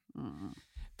sådär.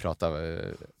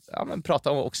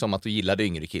 Prata också om att du gillade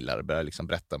yngre killar. Började liksom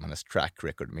berätta om hennes track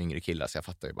record med yngre killar. Så jag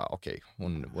fattar ju bara, okej,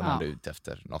 hon är ute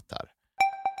efter något här.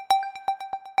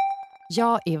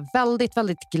 Jag är väldigt,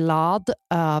 väldigt glad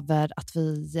över att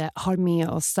vi har med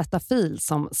oss Zetafil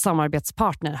som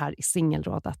samarbetspartner här i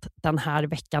Singelrådet den här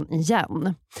veckan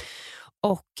igen.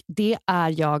 Och det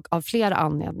är jag av flera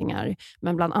anledningar,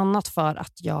 men bland annat för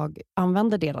att jag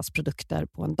använder deras produkter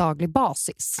på en daglig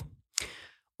basis.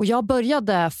 Och jag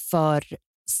började för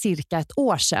cirka ett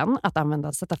år sedan att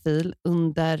använda Zetafil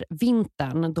under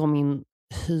vintern, då min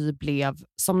hy blev,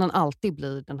 som den alltid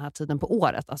blir den här tiden på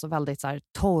året, alltså väldigt så här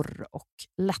torr och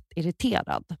lätt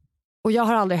irriterad. Och jag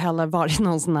har aldrig heller varit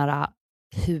någon sån här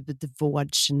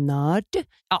hudvårdsnörd.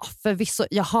 Ja, förvisso,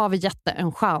 jag har väl gett det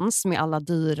en chans med alla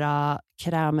dyra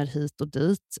krämer hit och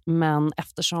dit. Men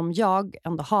eftersom jag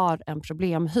ändå har en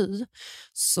problemhy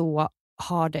så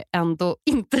har det ändå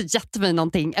inte gett mig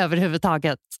någonting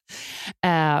överhuvudtaget.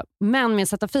 Men med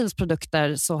Zetafils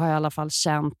produkter så har jag i alla fall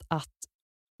känt att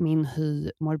min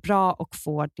hy mår bra och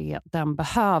får det den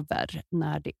behöver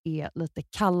när det är lite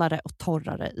kallare och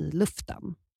torrare i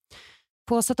luften.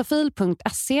 På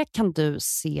zetafil.se kan du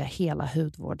se hela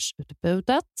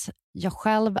hudvårdsutbudet. Jag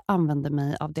själv använder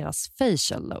mig av deras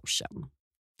facial lotion.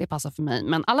 Det passar för mig,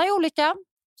 men alla är olika.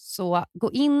 Så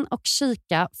gå in och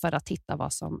kika för att hitta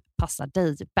vad som passar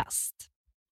dig bäst.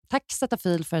 Tack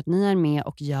Zetafil för att ni är med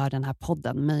och gör den här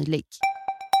podden möjlig.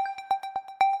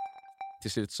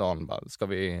 Till slut sa hon bara,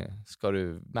 ska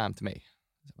du med hem till mig?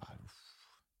 Bara,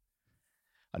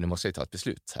 ja, nu måste jag ta ett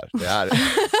beslut här. Det är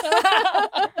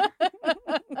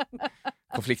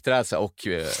konflikträdsla och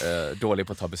dålig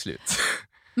på att ta beslut.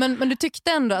 Men du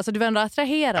tyckte ändå, alltså du var ändå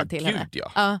attraherad till henne?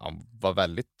 Ja. Han var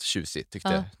väldigt tjusig,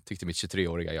 tyckte mitt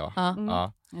 23-åriga jag.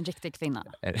 Ja. En riktig kvinna.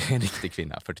 En riktig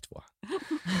kvinna, 42.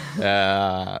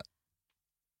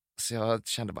 Så jag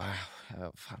kände bara,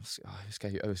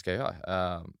 hur ska jag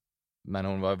göra? Men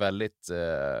hon var väldigt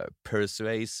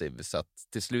persuasive, så att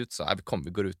till slut så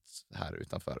vi går ut här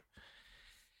utanför.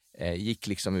 Gick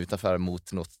liksom utanför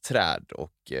mot något träd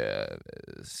och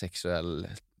sexuell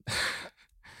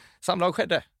samlag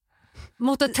skedde.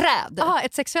 Mot ett träd? Ja,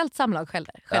 ett sexuellt samlag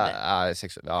skedde. Jag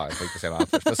tänkte säga något annat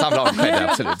först. Men samlag skedde,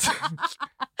 absolut.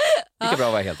 Lika bra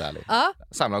att vara helt ärlig.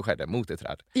 Samlag skedde mot ett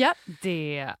träd. Ja,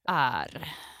 det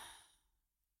är...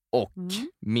 Och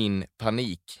min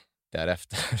panik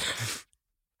därefter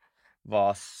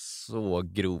var så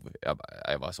grov.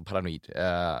 Jag var så paranoid.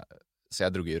 Så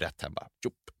jag drog ju rätt hem bara.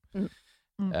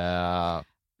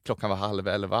 Klockan var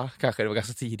 10:30. Kanske det var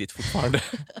ganska tidigt fortfarande.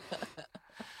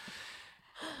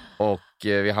 Och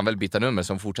vi hann väl byta nummer,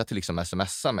 som fortsatte liksom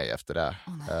smsa mig efter det.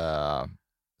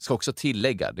 Ska också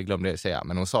tillägga, det glömde jag säga,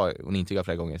 men hon intygade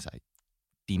flera gånger så här: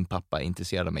 din pappa är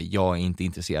intresserad av mig, jag är inte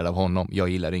intresserad av honom, jag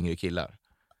gillar yngre killar.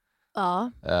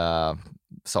 Ja.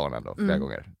 Sa hon ändå flera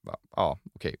gånger. Ja,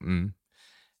 okej.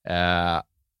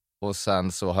 Och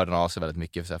sen så hörde han av sig väldigt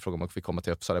mycket, så jag frågade om jag fick komma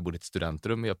till Uppsala. Jag bodde i ett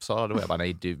studentrum i Uppsala då. Jag bara,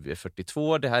 nej, du är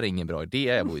 42, det här är ingen bra idé.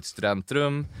 Jag bor i ett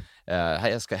studentrum.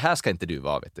 Här ska inte du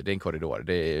vara, vet du. Det är en korridor.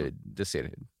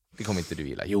 Det kommer inte du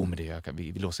gilla. Jo, men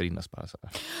vi låser in oss bara. Så.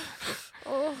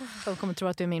 De kommer tro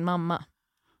att du är min mamma.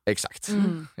 Exakt.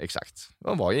 Exakt.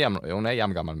 Hon är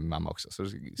jämngammal med min mamma också, så det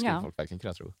skulle folk verkligen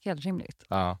kunna tro. Helt rimligt.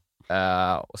 Ja.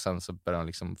 Och sen så började hon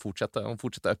liksom fortsätta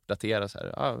uppdatera så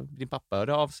här. Din pappa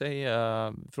hörde av sig,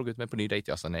 frågade ut mig på ny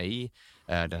dejt. Jag sa nej.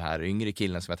 Den här yngre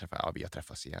killen som jag träffade, vi har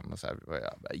träffats igen. Och så här,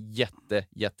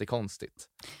 jättekonstigt.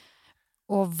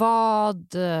 Och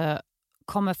vad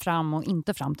kommer fram och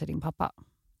inte fram till din pappa?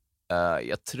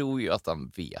 Jag tror ju att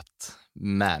han vet.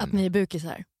 Men... Att ni är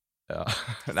bukisar?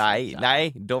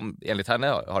 Nej. Enligt henne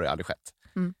har det aldrig skett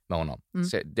med honom.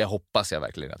 Så det hoppas jag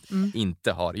verkligen att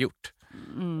inte har gjort.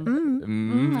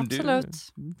 Absolut.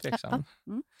 Tveksam.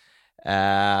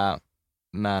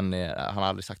 Men han har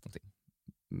aldrig sagt någonting.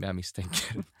 Men jag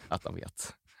misstänker att han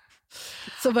vet.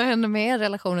 Så vad händer med er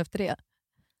relation efter det?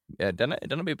 Den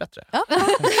har blivit bättre.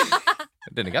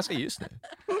 Den är ganska ljus nu.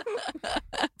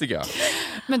 Tycker jag.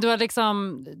 Men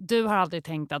du har aldrig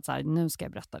tänkt att så här, nu ska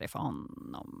jag berätta det för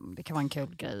honom. Det kan vara en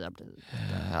kul grej att bli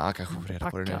kanske få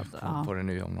reda på det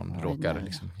nu om någon råkar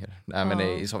liksom. Nej, men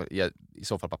i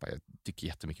så fall pappa, jag tycker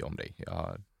jättemycket om dig.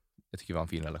 Jag tycker vi har en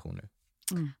fin relation nu.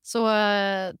 Så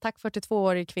tack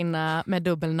 42-årig kvinna med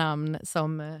dubbelnamn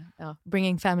som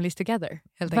bringing families together.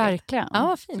 Helt verkligen.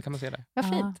 Ja, fint. Så kan man se det. Ja,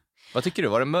 fint. Vad tycker du?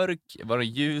 Var det mörk? Var det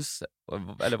ljus?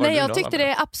 Eller var Nej, jag tyckte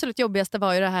det absolut jobbigaste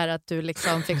var ju det här att du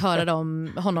liksom fick höra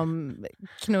honom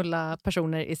knulla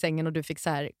personer i sängen och du fick så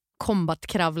här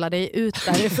kombatkravla dig ut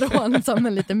därifrån som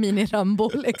en liten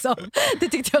mini-Rambo liksom. Det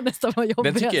tyckte jag nästan var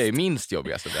jobbigast. Den tycker jag är minst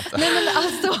jobbigast av detta. Nej, men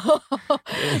alltså...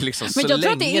 liksom men jag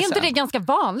tror att det är inte det ganska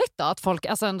vanligt då, att folk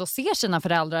alltså ändå ser sina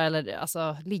föräldrar eller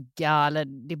alltså ligga eller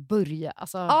det börjar.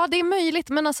 Alltså... Ja, det är möjligt,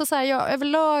 men alltså så här,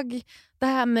 överlag det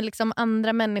här med liksom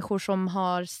andra människor som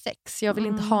har sex, jag vill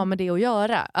inte ha med det att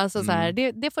göra. Alltså så här,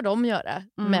 det får de göra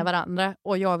med varandra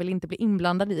och jag vill inte bli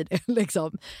inblandad i det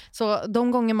liksom. Så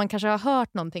de gånger man kanske har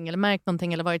hört någonting eller märkt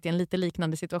någonting eller varit i en lite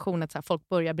liknande situation att så här, folk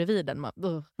börjar bredvid en,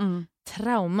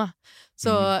 trauma.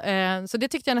 Så det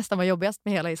tyckte jag nästan var jobbigast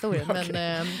med hela historien.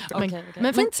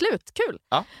 Men fint slut, kul.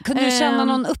 Ja. Kunde du känna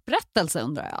någon upprättelse,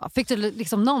 undrar jag? Fick du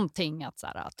liksom någonting att, så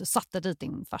här, att du satte dit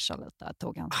din farsa lite,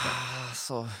 tog hans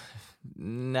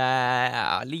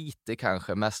Nej, lite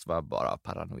kanske. Mest var bara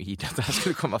paranoid att det här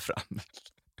skulle komma fram.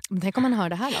 Men tänk om man hör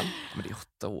det här då? Men det är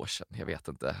 8 år sedan, jag vet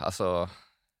inte. Alltså,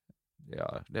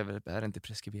 ja, det är inte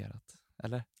preskriberat,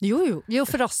 eller? Jo,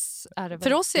 för oss är det väl.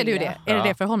 För oss är det ju det. Är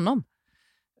det för honom?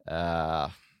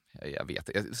 Jag vet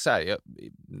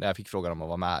när jag fick frågan om att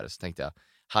vara med här så tänkte jag,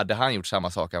 hade han gjort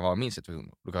samma sak än var min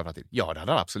situation? Då kan jag prata till, ja, det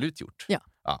hade han absolut gjort. Ja.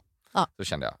 Så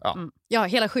kände jag, ja. Ja,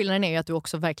 hela skillnaden är ju att du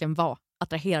också verkligen var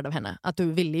attraherad av henne. Att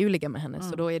du ville ju ligga med henne,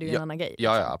 så då är det ju en annan grej. Liksom.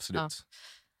 Ja, absolut. Ja.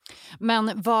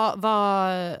 Men vad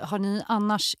har ni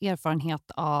annars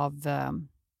erfarenhet av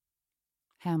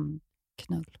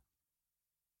hämndknull?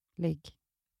 Ligg?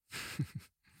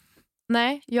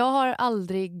 Nej, jag har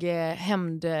aldrig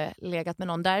hämndlegat med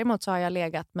någon. Däremot så har jag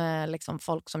legat med liksom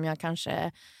folk som jag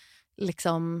kanske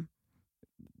liksom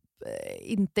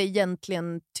inte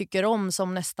egentligen tycker om,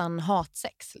 som nästan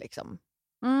hatsex liksom.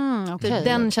 Okay,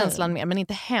 den känslan mer, men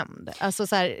inte hämnd. Alltså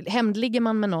så här, hämndligger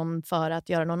man med någon för att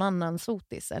göra någon annan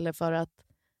sotis eller för att,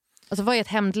 alltså vad är ett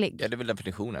hämndligg? Ja, det är väl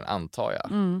definitionen, antar jag.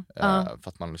 För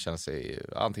att man känner sig,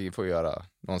 antingen får göra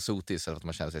någon sotis eller att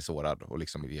man känner sig sårad och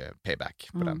liksom ge payback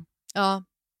på den. Ja,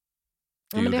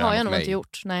 men det har jag nog inte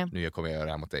gjort. Nej. Nu kommer jag göra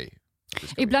det här mot dig.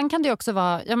 Ibland kan det också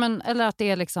vara, eller att det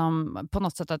är liksom på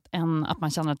något sätt att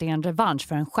man känner att det är en revansch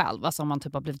för en själv. Alltså om man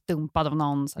typ har blivit dumpad av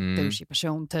någon douchig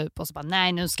person typ, och så bara,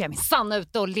 nej, nu ska jag minsann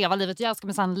ut och leva livet. Jag ska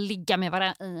minsann ligga med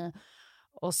varandra.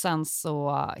 Och sen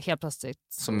så helt plötsligt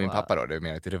så... Som min pappa då, det är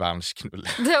mer ett revanschknull.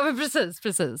 Ja, men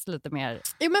precis, lite mer.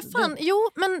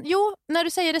 Jo, när du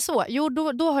säger det så,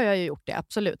 då har jag ju gjort det,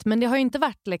 absolut. Men det har ju inte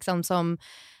varit liksom som...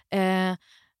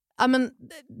 Ja, men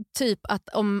typ att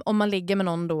om man ligger med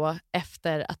någon då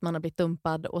efter att man har blivit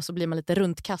dumpad och så blir man lite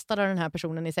runtkastad av den här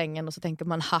personen i sängen och så tänker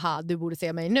man, haha, du borde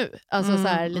se mig nu. Alltså så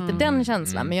här, lite den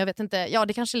känslan. Men jag vet inte, ja,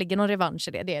 det kanske ligger någon revansch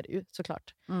i det. Det är det ju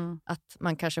såklart. Att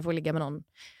man kanske får ligga med någon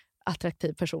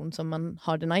attraktiv person som man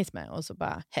har det nice med och så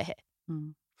bara, hehe.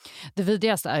 Det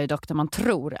vidrigaste är ju dock när man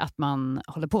tror att man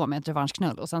håller på med ett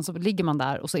revanschknull och sen så ligger man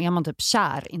där och så är man typ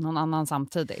kär i någon annan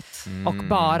samtidigt och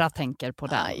bara tänker på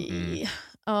den.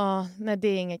 Ja, nej, det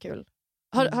är inget kul.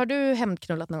 Har du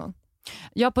hämndknullat någon gång?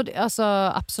 Ja, alltså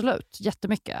absolut.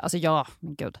 Jättemycket. Alltså ja,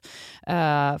 men gud.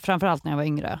 Framförallt när jag var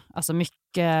yngre. Alltså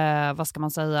mycket, vad ska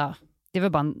man säga? Det är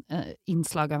väl bara en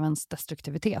inslag av ens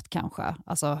destruktivitet kanske.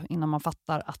 Alltså innan man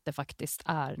fattar att det faktiskt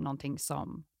är någonting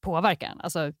som påverkar en.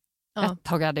 Alltså ett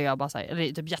tag hade jag bara så här,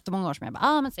 eller typ jättemånga år som jag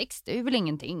bara, men sex, det är väl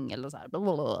ingenting. Eller så här,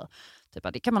 blablabla. Typ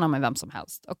att det kan man ha med vem som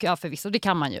helst. Och ja, förvisso, det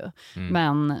kan man ju.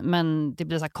 Men det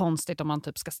blir så här konstigt om man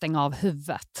typ ska stänga av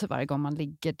huvudet varje gång man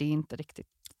ligger. Det är inte riktigt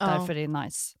därför det är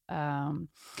nice.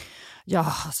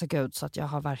 Ja, alltså gud, så att jag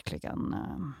har verkligen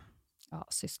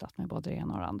sysslat med både det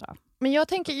ena och det andra. Men jag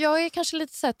tänker, jag är kanske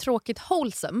lite så här tråkigt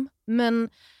wholesome.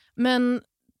 Men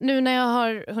nu när jag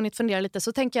har hunnit fundera lite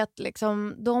så tänker jag att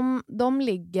liksom, de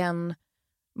liggen,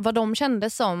 vad de kände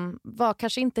som var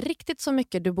kanske inte riktigt så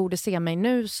mycket du borde se mig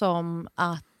nu som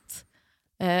att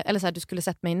eller så här, du skulle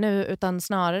sett mig nu, utan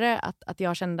snarare att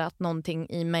jag kände att någonting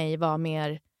i mig var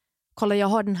mer, kolla, jag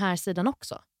har den här sidan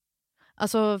också.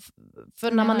 Alltså,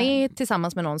 för när man är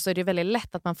tillsammans med någon så är det väldigt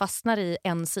lätt att man fastnar i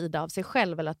en sida av sig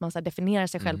själv, eller att man så här definierar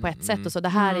sig själv på ett sätt och så, det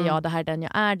här är jag, det här är den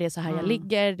jag är, det är så här jag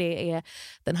ligger, det är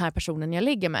den här personen jag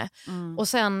ligger med. Och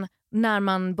sen när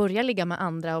man börjar ligga med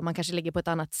andra och man kanske ligger på ett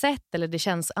annat sätt eller det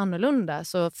känns annorlunda,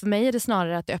 så för mig är det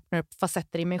snarare att det öppnar upp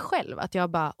facetter i mig själv, att jag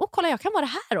bara, kolla, jag kan vara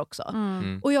det här också.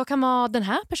 Och jag kan vara den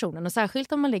här personen, och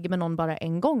särskilt om man ligger med någon bara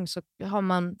en gång så har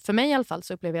man, för mig i alla fall,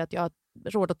 så upplever jag att jag har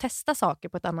råd att testa saker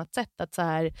på ett annat sätt, att så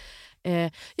här,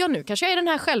 ja, nu kanske jag är den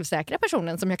här självsäkra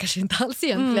personen som jag kanske inte alls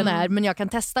egentligen är, men jag kan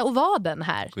testa att vara den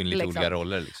här. Gå in lite olika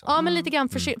roller liksom. Ja, men lite grann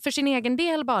för sin egen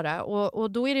del bara,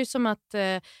 och då är det ju som att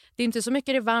det är inte så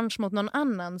mycket revansch mot någon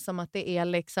annan som att det är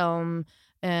liksom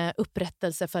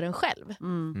upprättelse för en själv.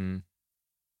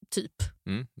 Typ.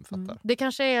 Fattar. Det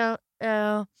kanske är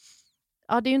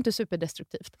ja, det är ju inte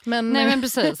superdestruktivt. Men... Nej, men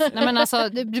precis. Nej, men alltså,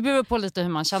 det beror på lite hur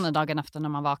man känner dagen efter när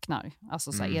man vaknar.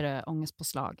 Alltså, så här, är det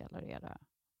ångestpåslag eller är det...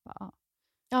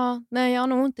 Ja, nej, jag har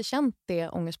nog inte känt det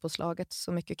ångestpåslaget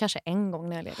så mycket. Kanske en gång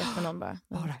när jag legat med någon bara.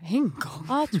 Bara en gång?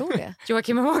 Ja, jag tror det.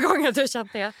 Joakim, hur många gånger har du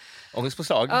känt det?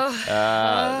 Ångestpåslag?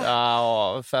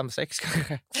 5-6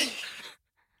 kanske.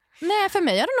 Nej, för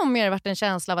mig har det nog mer varit en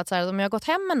känsla av att så här, om jag har gått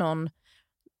hem med någon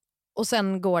och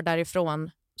sen går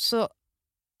därifrån, så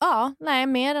ja, nej,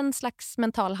 mer en slags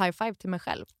mental high five till mig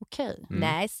själv. Okej.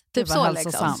 Nice. Typ så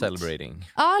liksom. Celebrating.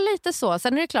 Ja, lite så.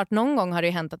 Sen är det klart, någon gång har det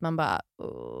ju hänt att man bara,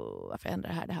 varför hände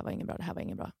det här? Det här var inget bra, det här var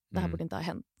inget bra. Det här borde inte ha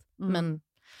hänt. Men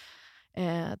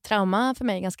trauma för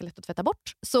mig är ganska lätt att tvätta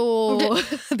bort. Så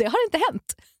det har inte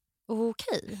hänt.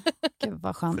 Okej. Gud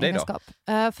vad skön För dig då? egenskap.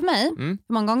 För mig, hur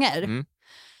många gånger? Mm.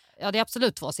 Ja, det är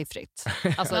absolut 2-siffrigt.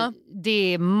 Alltså,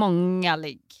 det är många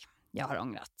ligg jag har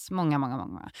ångrat.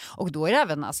 Många. Och då är det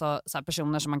även alltså, så här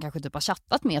personer som man kanske typ har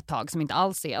chattat med ett tag som inte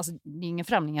alls är, alltså, det är ingen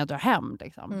främling jag drar hem.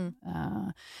 Liksom.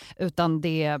 Utan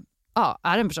det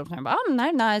är en person som jag bara,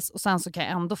 nej, nice. Och sen så kan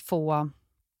jag ändå få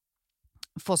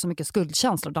så mycket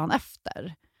skuldkänslor dagen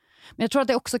efter. Men jag tror att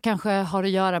det också kanske har att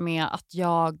göra med att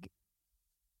jag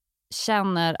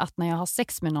känner att när jag har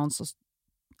sex med någon så,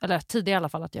 eller tidigare i alla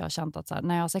fall att jag har känt att så här,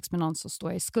 när jag har sex med någon så står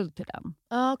jag i skuld till den.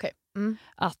 Okay.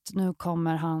 Att nu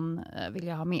kommer han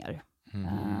vilja ha mer.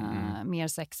 Mer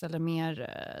sex eller mer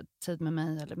tid med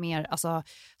mig eller mer, alltså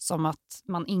som att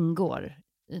man ingår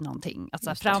i någonting. Att, så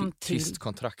här, fram till tyst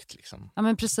kontrakt liksom. Ja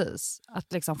men precis.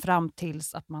 Att liksom fram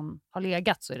tills att man har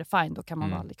legat så är det fine. Då kan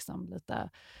man vara liksom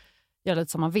göra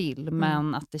lite som man vill.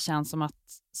 Men att det känns som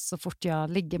att så fort jag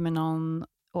ligger med någon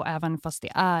och även fast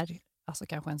det är alltså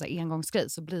kanske en så här engångsgrej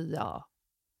så blir jag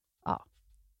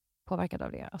påverkad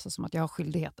av det. Alltså som att jag har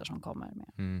skyldigheter som kommer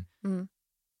med.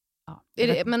 Ja.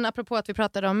 Men apropå att vi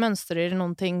pratade om mönster, är det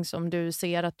någonting som du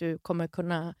ser att du kommer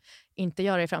kunna inte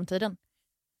göra i framtiden?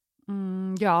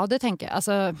 Ja, det tänker jag.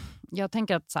 Alltså, jag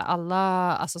tänker att så här,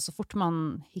 alltså, så fort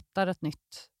man hittar ett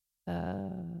nytt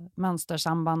mönster,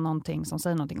 samband, någonting som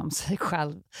säger någonting om sig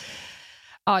själv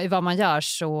i vad man gör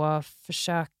så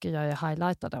försöker jag ju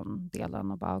highlighta den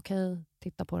delen och bara okej,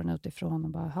 titta på den utifrån och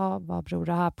bara vad beror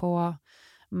det här på?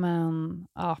 Men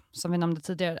som vi nämnde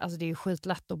tidigare, alltså det är ju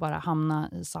skitlätt att bara hamna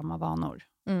i samma vanor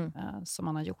som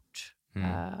man har gjort.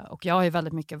 Och jag har ju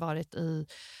väldigt mycket varit i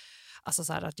alltså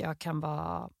så här att jag kan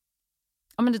vara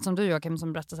men lite som du Joakim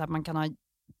som berättade så här, att man kan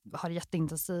ha det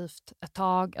jätteintensivt ett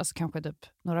tag, alltså kanske typ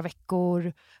några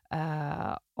veckor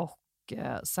och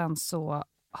sen så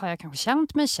har jag kanske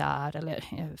känt mig kär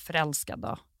eller förälskad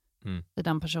då, i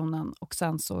den personen och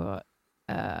sen så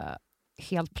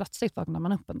helt plötsligt vaknar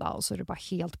man upp en dag och så är det bara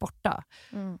helt borta.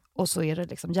 Och så är det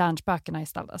liksom hjärnspökena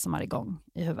istället som är igång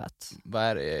i huvudet. Vad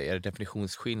är det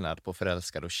definitionsskillnad på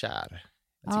förälskad och kär?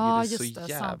 Jag tycker det är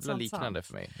så jävla liknande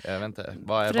för mig. Jag vet inte,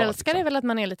 vad är förälskad är väl att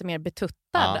man är lite mer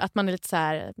betuttad. Att man är lite så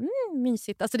här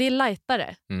mysigt. Alltså det är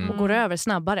lightare och går över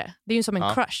snabbare. Det är ju som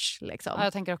en crush liksom. Ja,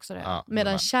 jag tänker också det.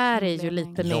 Medan kär är ju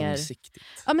lite mer långsiktigt.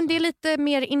 Ja, men det är lite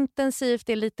mer intensivt,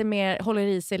 det är lite mer håller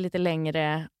i sig lite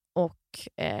längre och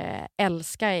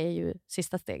älska är ju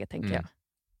sista steget tänker jag.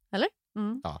 Eller?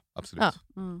 Ja, absolut.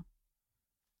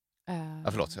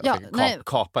 Förlåt, jag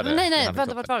kapade. Nej,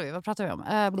 vad pratar vi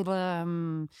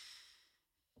om?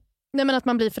 Nej, men att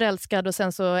man blir förälskad och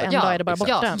sen så en dag är det bara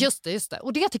borta. Ja, just det.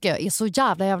 Och det tycker jag är så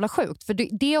jävla sjukt. För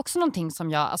det är också någonting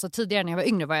som jag, alltså tidigare när jag var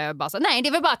yngre var jag bara så nej, det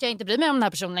är väl bara att jag inte bryr mig om den här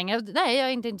personen längre. Nej, jag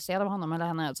är inte intresserad av honom eller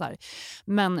henne. Så här.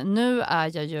 Men nu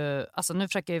är jag ju, alltså nu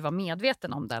försöker jag ju vara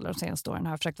medveten om det, eller de senaste åren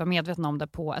har jag försökt vara medveten om det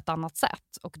på ett annat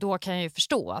sätt. Och då kan jag ju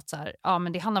förstå att så här,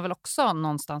 men det handlar väl också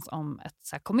någonstans om ett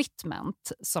så här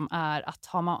commitment som är att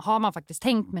har man faktiskt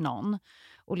tänkt med någon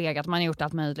och legat, man har gjort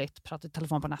allt möjligt, pratat i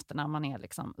telefon på nätterna, man är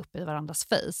liksom uppe i varandras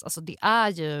face. Alltså det är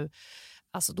ju,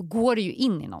 alltså då går det ju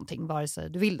in i någonting vare sig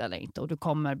du vill det eller inte och du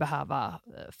kommer behöva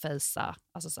fejsa,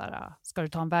 alltså så här, ska du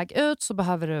ta en väg ut så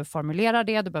behöver du formulera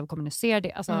det, du behöver kommunicera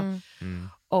det. Alltså,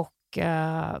 och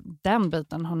den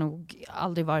biten har nog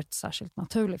aldrig varit särskilt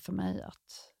naturlig för mig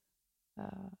att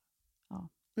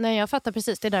Nej, jag fattar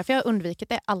precis. Det är därför jag har undvikit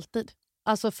det alltid.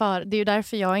 Alltså det är ju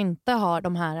därför jag inte har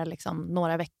de här liksom,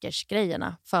 några veckors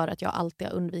grejerna. För att jag alltid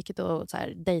har undvikit att så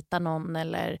här, dejta någon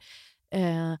eller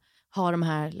ha de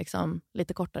här liksom,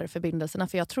 lite kortare förbindelserna.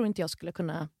 För jag tror inte jag skulle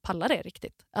kunna palla det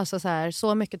riktigt. Alltså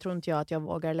så mycket tror inte jag att jag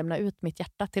vågar lämna ut mitt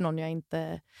hjärta till någon jag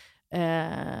inte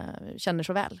känner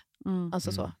så väl.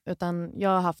 Alltså så. Utan jag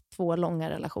har haft 2 långa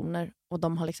relationer och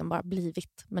de har liksom bara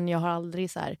blivit. Men jag har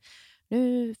aldrig så här...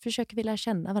 Nu försöker vi lära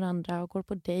känna varandra och går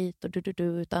på dejt och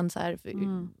utan så här,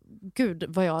 gud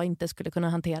vad jag inte skulle kunna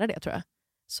hantera det tror jag.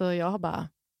 Så jag har bara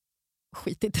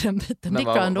skitit i den biten.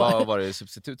 Men vad var det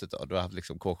substitutet då? Du har haft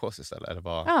liksom KKs istället? Eller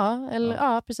vad?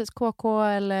 Ja, precis. KK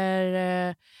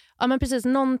eller... ja, men precis.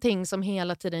 Någonting som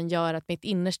hela tiden gör att mitt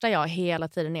innersta jag hela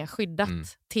tiden är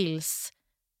skyddat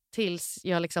tills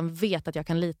jag liksom vet att jag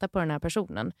kan lita på den här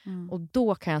personen. Och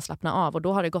då kan jag slappna av och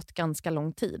då har det gått ganska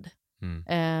lång tid.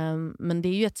 Men det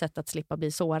är ju ett sätt att slippa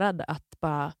bli sårad att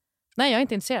bara, nej jag är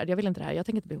inte intresserad, jag vill inte det här, jag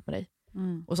tänker inte bli ihop med dig.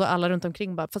 Och så alla runt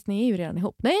omkring bara, fast ni är ju redan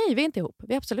ihop. Nej, vi är inte ihop,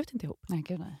 vi är absolut inte ihop.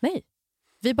 Nej.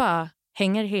 Vi bara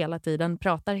hänger hela tiden,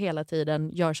 pratar hela tiden,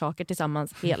 gör saker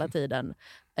tillsammans hela tiden.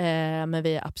 Men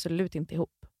vi är absolut inte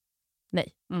ihop.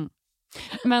 Nej.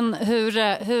 Men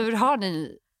hur har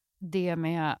ni det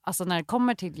med, alltså när det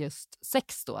kommer till just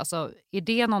sex då, alltså är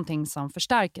det någonting som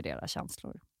förstärker era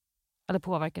känslor? Eller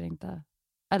påverkar det inte?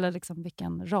 Eller liksom,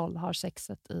 vilken roll har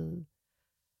sexet i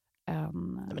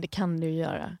en... Men det kan du ju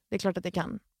göra. Det är klart att det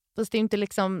kan. Fast det är inte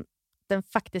liksom den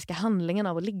faktiska handlingen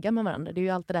av att ligga med varandra. Det är ju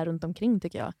allt det där runt omkring,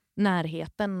 tycker jag.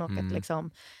 Närheten och att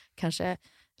liksom kanske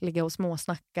ligga och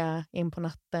småsnacka in på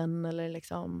natten eller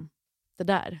liksom det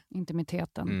där.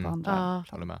 Intimiteten på andra.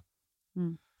 Håller med.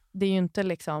 Det är ju inte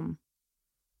liksom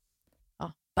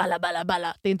balla.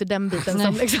 Det är inte den biten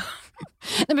som liksom...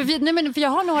 Nej, men för jag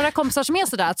har några kompisar som är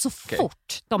sådär att så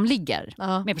fort de ligger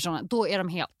med personen, då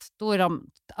är de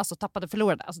alltså tappade,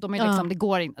 förlorade. Alltså de är liksom, det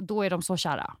går in, då är de så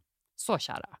kära. Så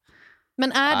kära.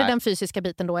 Men är det den fysiska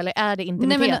biten då, eller är det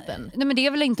intimiteten? Nej, men det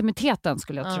är väl intimiteten,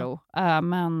 skulle jag tro.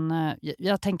 Men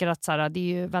jag tänker att så här, det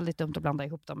är ju väldigt dumt att blanda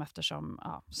ihop dem, eftersom,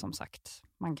 som sagt,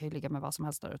 man kan ju ligga med vad som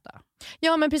helst där ute.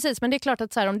 Ja, men precis. Men det är klart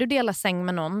att så här, om du delar säng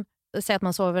med någon, säg att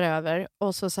man sover över,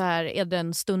 och så här är det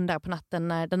en stund där på natten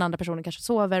när den andra personen kanske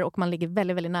sover och man ligger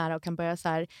väldigt, väldigt nära och kan börja så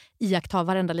här iaktta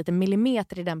varenda lite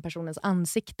millimeter i den personens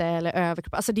ansikte eller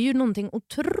överkropp. Alltså det är ju någonting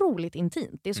otroligt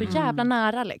intimt. Det är så jävla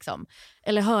nära liksom.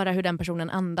 Eller höra hur den personen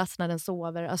andas när den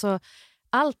sover. Alltså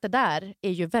allt det där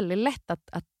är ju väldigt lätt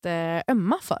att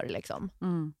ömma för liksom.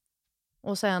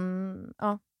 Och sen,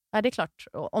 det är klart.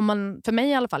 Om man, för mig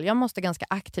i alla fall, jag måste ganska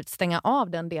aktivt stänga av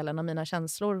den delen av mina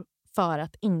känslor för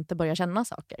att inte börja känna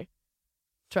saker,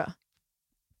 tror jag.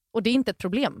 Och det är inte ett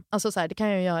problem. Alltså så här, det kan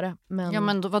jag ju göra. Men... Ja,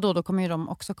 men vadå? Då kommer ju de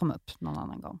också komma upp någon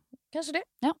annan gång. Kanske det.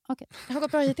 Ja, okej. Det har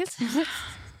gått bra hittills.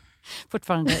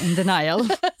 Fortfarande in denial.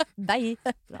 Nej.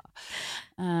 Bra.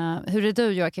 Hur är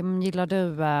du, Joakim? Gillar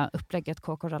du upplägget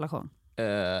KK-relation?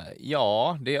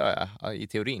 Ja, det gör jag. I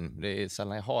teorin. Det är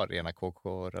sällan jag har rena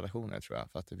KK-relationer, tror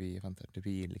jag. För att det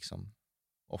blir liksom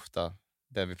ofta...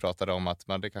 Där vi pratade om att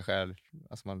det kanske är,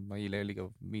 alltså man gillar ju att ligga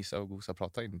och mysa och gosa och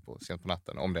prata in på sent på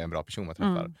natten om det är en bra person man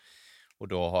träffar. Och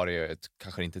då har det ju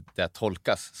kanske inte det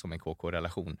tolkas som en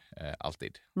KK-relation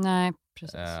alltid. Nej,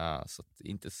 precis. Så att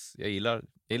jag gillar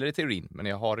det i teorin, men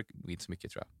jag har inte så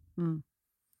mycket, tror jag.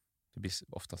 Det blir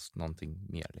oftast någonting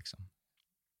mer liksom.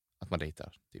 Att man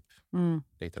dejtar, typ.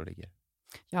 Dejtar och ligger.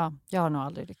 Ja, jag har nog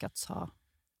aldrig lyckats ha...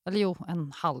 Eller jo,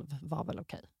 en halv var väl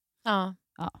okej. Ja.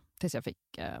 Ja, tills jag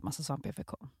fick massa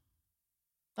svampinfektion.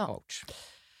 Ouch.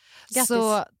 Grattis.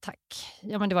 Så tack.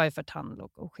 Ja, men det var ju för att han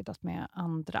låg oskyddat med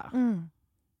andra.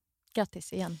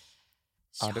 Grattis igen.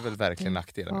 Ja, det är väl verkligen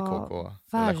nackdelen med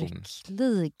KK-relation.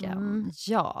 Verkligen.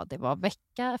 Ja, det var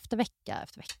vecka efter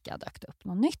vecka dök det upp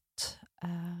något nytt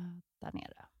där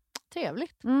nere.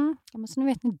 Trevligt. Ja, men så nu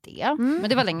vet ni det. Men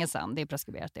det var länge sedan. Det är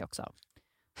preskriberat det också.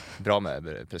 Bra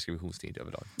med preskriptionstid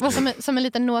överlag. Som en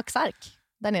liten Noaks-ark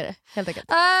där nere, helt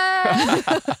enkelt.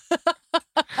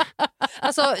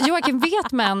 Alltså, Joakim,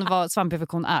 vet män vad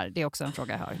svampinfektion är? Det är också en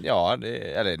fråga jag har. Ja,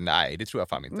 nej, det tror jag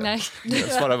fan inte. Nej.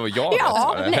 Jag svarar vad jag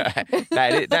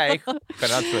nej,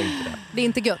 generellt tror jag inte det. Det är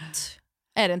inte gött.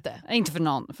 Är det inte? Inte för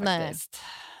någon, faktiskt.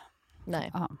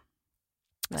 Nej.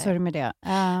 Så är det med det.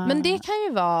 Men det kan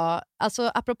ju vara,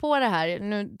 alltså apropå det här,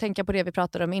 nu tänker jag på det vi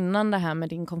pratade om innan, det här med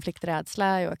din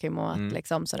konflikträdsla, Joakim, och att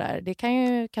liksom sådär, det kan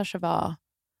ju kanske vara,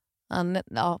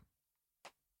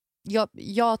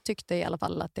 jag tyckte i alla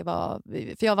fall att det var,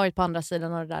 för jag har varit på andra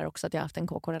sidan av det där också, att jag haft en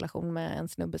KK-relation med en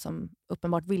snubbe som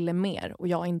uppenbart ville mer och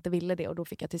jag inte ville det, och då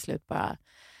fick jag till slut bara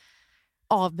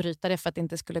avbryta det för att det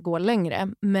inte skulle gå längre.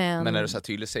 Men när du så här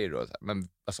tydligt säger då, men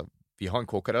alltså, vi har en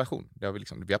KK-relation,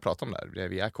 vi har pratat om det här,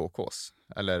 vi är KKs,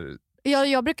 eller...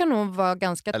 Jag brukar nog vara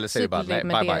ganska eller säger tydlig bara,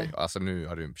 med bye, det. alltså nu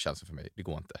har du en känsla för mig, det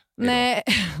går inte. Nej,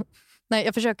 nej,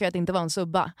 jag försöker att inte vara en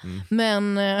subba.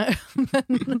 Men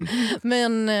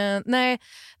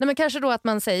men kanske då att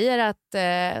man säger att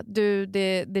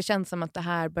det känns som att det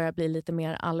här börjar bli lite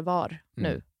mer allvar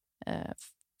nu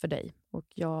för dig. Och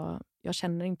jag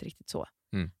känner inte riktigt så.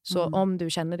 Så om du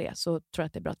känner det så tror jag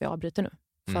att det är bra att vi avbryter nu.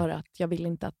 För att jag vill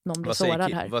inte att någon blir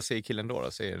sårad här. Vad säger killen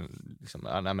då? Säger liksom,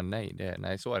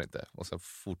 nej, så är det inte. Och så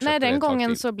fortsätter nej, den det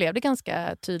gången så blev det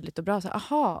ganska tydligt och bra. Så,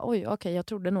 okej, jag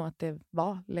trodde nog att det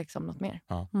var liksom något mer.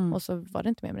 Ja. Och så var det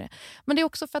inte mer med det. Men det är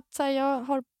också för att så här, jag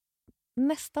har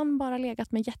nästan bara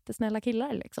legat med jättesnälla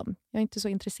killar. Liksom. Jag är inte så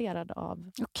intresserad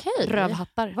av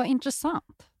rövhattar. Vad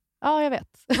intressant. Ja, jag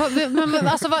vet. Men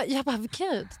alltså, jag bara,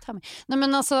 gud, ta mig. Nej,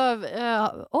 men alltså,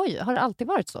 har det alltid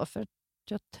varit så? För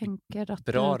jag tänker att...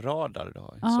 Bra radar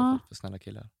då, i så fall, för snälla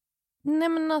killar. Nej,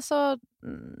 men alltså...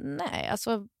 Nej,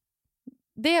 alltså...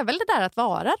 Det är väl det där att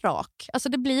vara rak. Alltså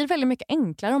det blir väldigt mycket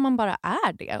enklare om man bara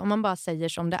är det. Om man bara säger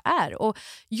som det är. Och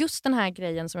just den här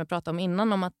grejen som jag pratade om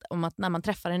innan, om att när man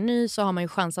träffar en ny så har man ju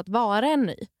chans att vara en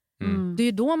ny. Det är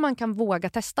ju då man kan våga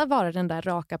testa vara den där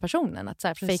raka personen. Att så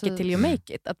här, fake it till you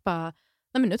make it. Att bara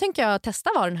nej men nu tänker jag testa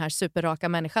vara den här superraka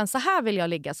människan. Så här vill jag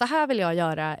ligga, så här vill jag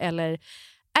göra. Eller,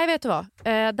 nej vet du vad,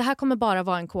 det här kommer bara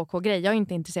vara en KK-grej. Jag är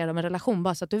inte intresserad av en relation,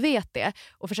 bara så att du vet det.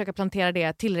 Och försöka plantera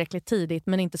det tillräckligt tidigt,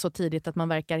 men inte så tidigt att man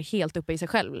verkar helt uppe i sig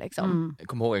själv. Liksom. Jag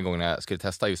kommer ihåg en gång när jag skulle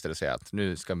testa just det och säga att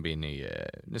nu ska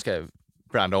jag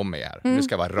branda om mig här. Nu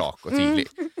ska jag vara rak och tydlig.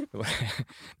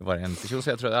 Det var en person som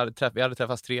jag tror vi hade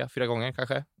träffats 3-4 gånger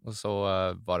kanske. Och så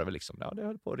var det väl liksom, det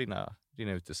höll på att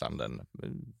rinna ut i sanden.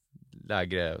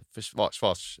 Lägre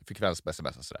försvarsfrekvens på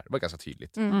sms och sådär. Det var ganska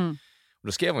tydligt. Och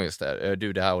då skrev hon just där,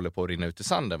 det här håller på att rinna ut i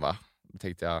sanden va? Då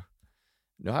tänkte jag,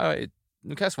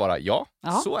 nu kan jag svara ja.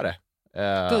 Så är det.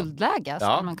 Guldläge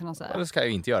skulle man kunna säga. Eller ska jag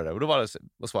inte göra det. Och då var det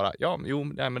att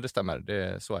svara, men det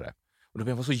stämmer, så är det. Och då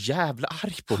blev hon så jävla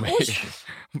arg på mig.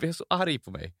 Hon blev så arg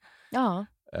på mig. Ja.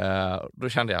 Då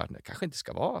kände jag att det kanske inte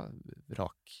ska vara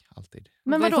rak alltid.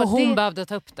 Men vadå, hon behövde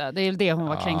ta upp det. Det är det hon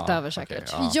var kränkt över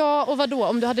säkert. Okay, ja, och vadå?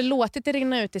 Om du hade låtit det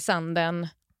rinna ut i sanden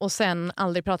och sen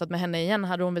aldrig pratat med henne igen,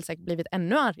 hade hon väl säkert blivit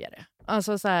ännu argare.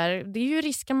 Alltså så här, det är ju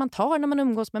risken man tar när man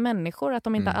umgås med människor, att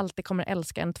de inte alltid kommer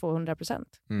älska en 200%.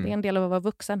 Det är en del av att vara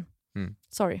vuxen.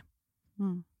 Sorry.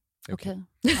 Okej.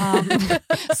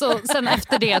 Så sen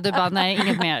efter det, du bara, nej,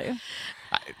 inget mer.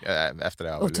 Nej, efter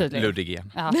det var luddig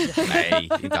igen. Nej,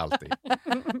 inte alltid.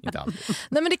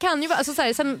 Nej, men det kan ju vara, alltså, så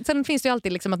här, sen finns det ju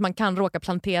alltid liksom att man kan råka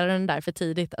plantera den där för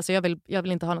tidigt. Alltså jag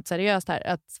vill inte ha något seriöst här.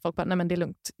 Att folk bara, nej men det är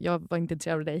lugnt. Jag var inte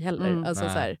intresserad av dig heller. Alltså så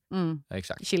här,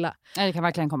 exakt. Chilla. Nej, det kan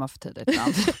verkligen komma för tidigt.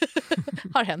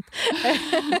 Har hänt.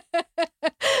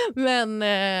 Men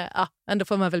ändå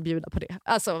får man väl bjuda på det.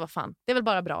 Alltså vad fan, det är väl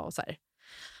bara bra och så här.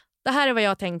 Det här är vad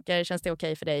jag tänker, känns det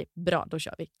okej för dig? Bra, då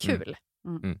kör vi. Kul.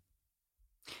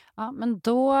 Ja, men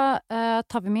då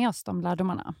tar vi med oss de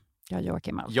lärdomarna. Jag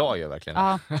Joakim. Jag gör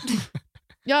verkligen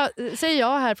jag säger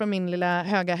jag här från min lilla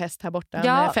höga häst här borta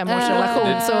med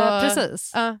 5-årsrelation.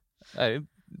 Precis.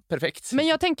 Perfekt. Men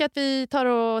jag tänker att vi tar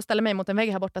och ställer mig mot en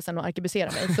vägg här borta sen och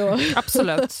arkebuserar mig. Så.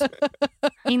 Absolut.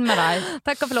 In med dig.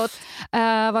 Tack och förlåt.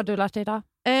 Vad har du lärt dig idag?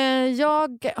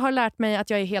 Jag har lärt mig att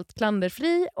jag är helt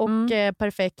klanderfri och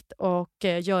perfekt och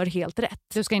gör helt rätt.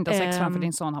 Du ska inte ha sex framför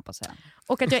din son, hoppas jag.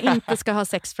 Och att jag inte ska ha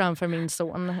sex framför min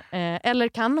son. Eller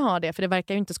kan ha det, för det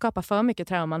verkar ju inte skapa för mycket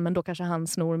trauman. Men då kanske han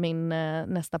snor min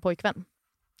nästa pojkvän.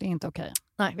 Det är inte okej.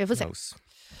 Nej, vi får se.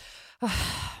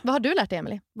 Vad har du lärt dig,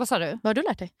 Emily? Vad sa du? Vad har du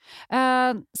lärt dig?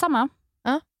 Samma.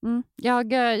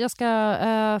 Jag ska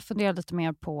fundera lite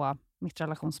mer på mitt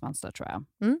relationsmönster, tror jag.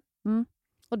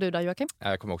 Och du då, Joakim?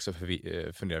 Jag kommer också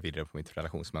fundera vidare på mitt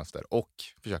relationsmönster och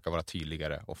försöka vara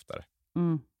tydligare oftare.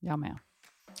 Jag med.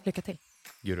 Lycka till.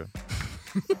 Guru.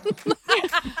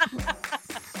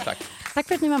 Tack. Tack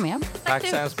för att ni var med. Tack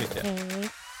så hemskt mycket.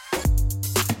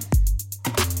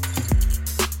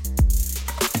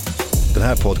 Den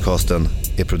här podcasten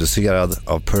är producerad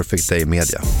av Perfect Day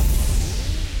Media.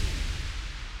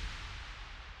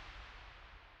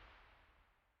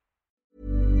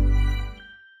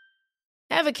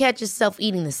 Ever catch yourself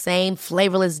eating the same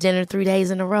flavorless dinner 3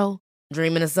 days in a row?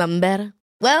 Dreaming of something better?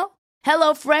 Well,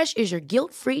 HelloFresh is your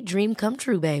guilt-free dream come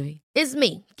true, baby. It's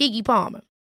me, Keke Palmer.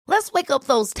 Let's wake up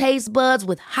those taste buds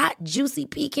with hot, juicy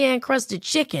pecan-crusted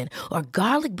chicken or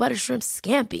garlic butter shrimp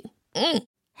scampi.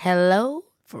 Hello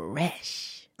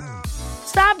Fresh.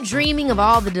 Stop dreaming of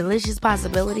all the delicious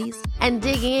possibilities and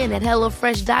dig in at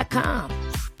HelloFresh.com.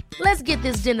 Let's get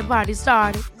this dinner party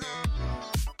started.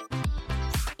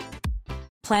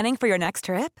 Planning for your next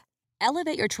trip?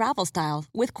 Elevate your travel style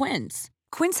with Quince.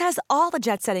 Quince has all the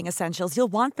jet-setting essentials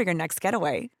you'll want for your next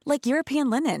getaway, like European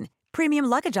linen, premium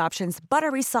luggage options,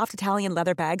 buttery soft Italian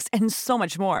leather bags, and so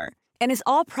much more. And is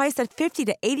all priced at 50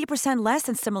 to 80% less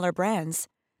than similar brands.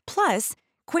 Plus,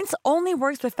 Quince only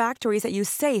works with factories that use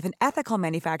safe and ethical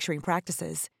manufacturing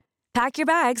practices. Pack your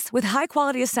bags with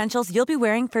high-quality essentials you'll be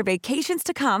wearing for vacations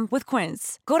to come with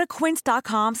Quince. Go to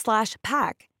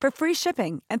quince.com/pack for free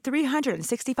shipping and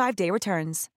 365-day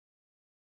returns.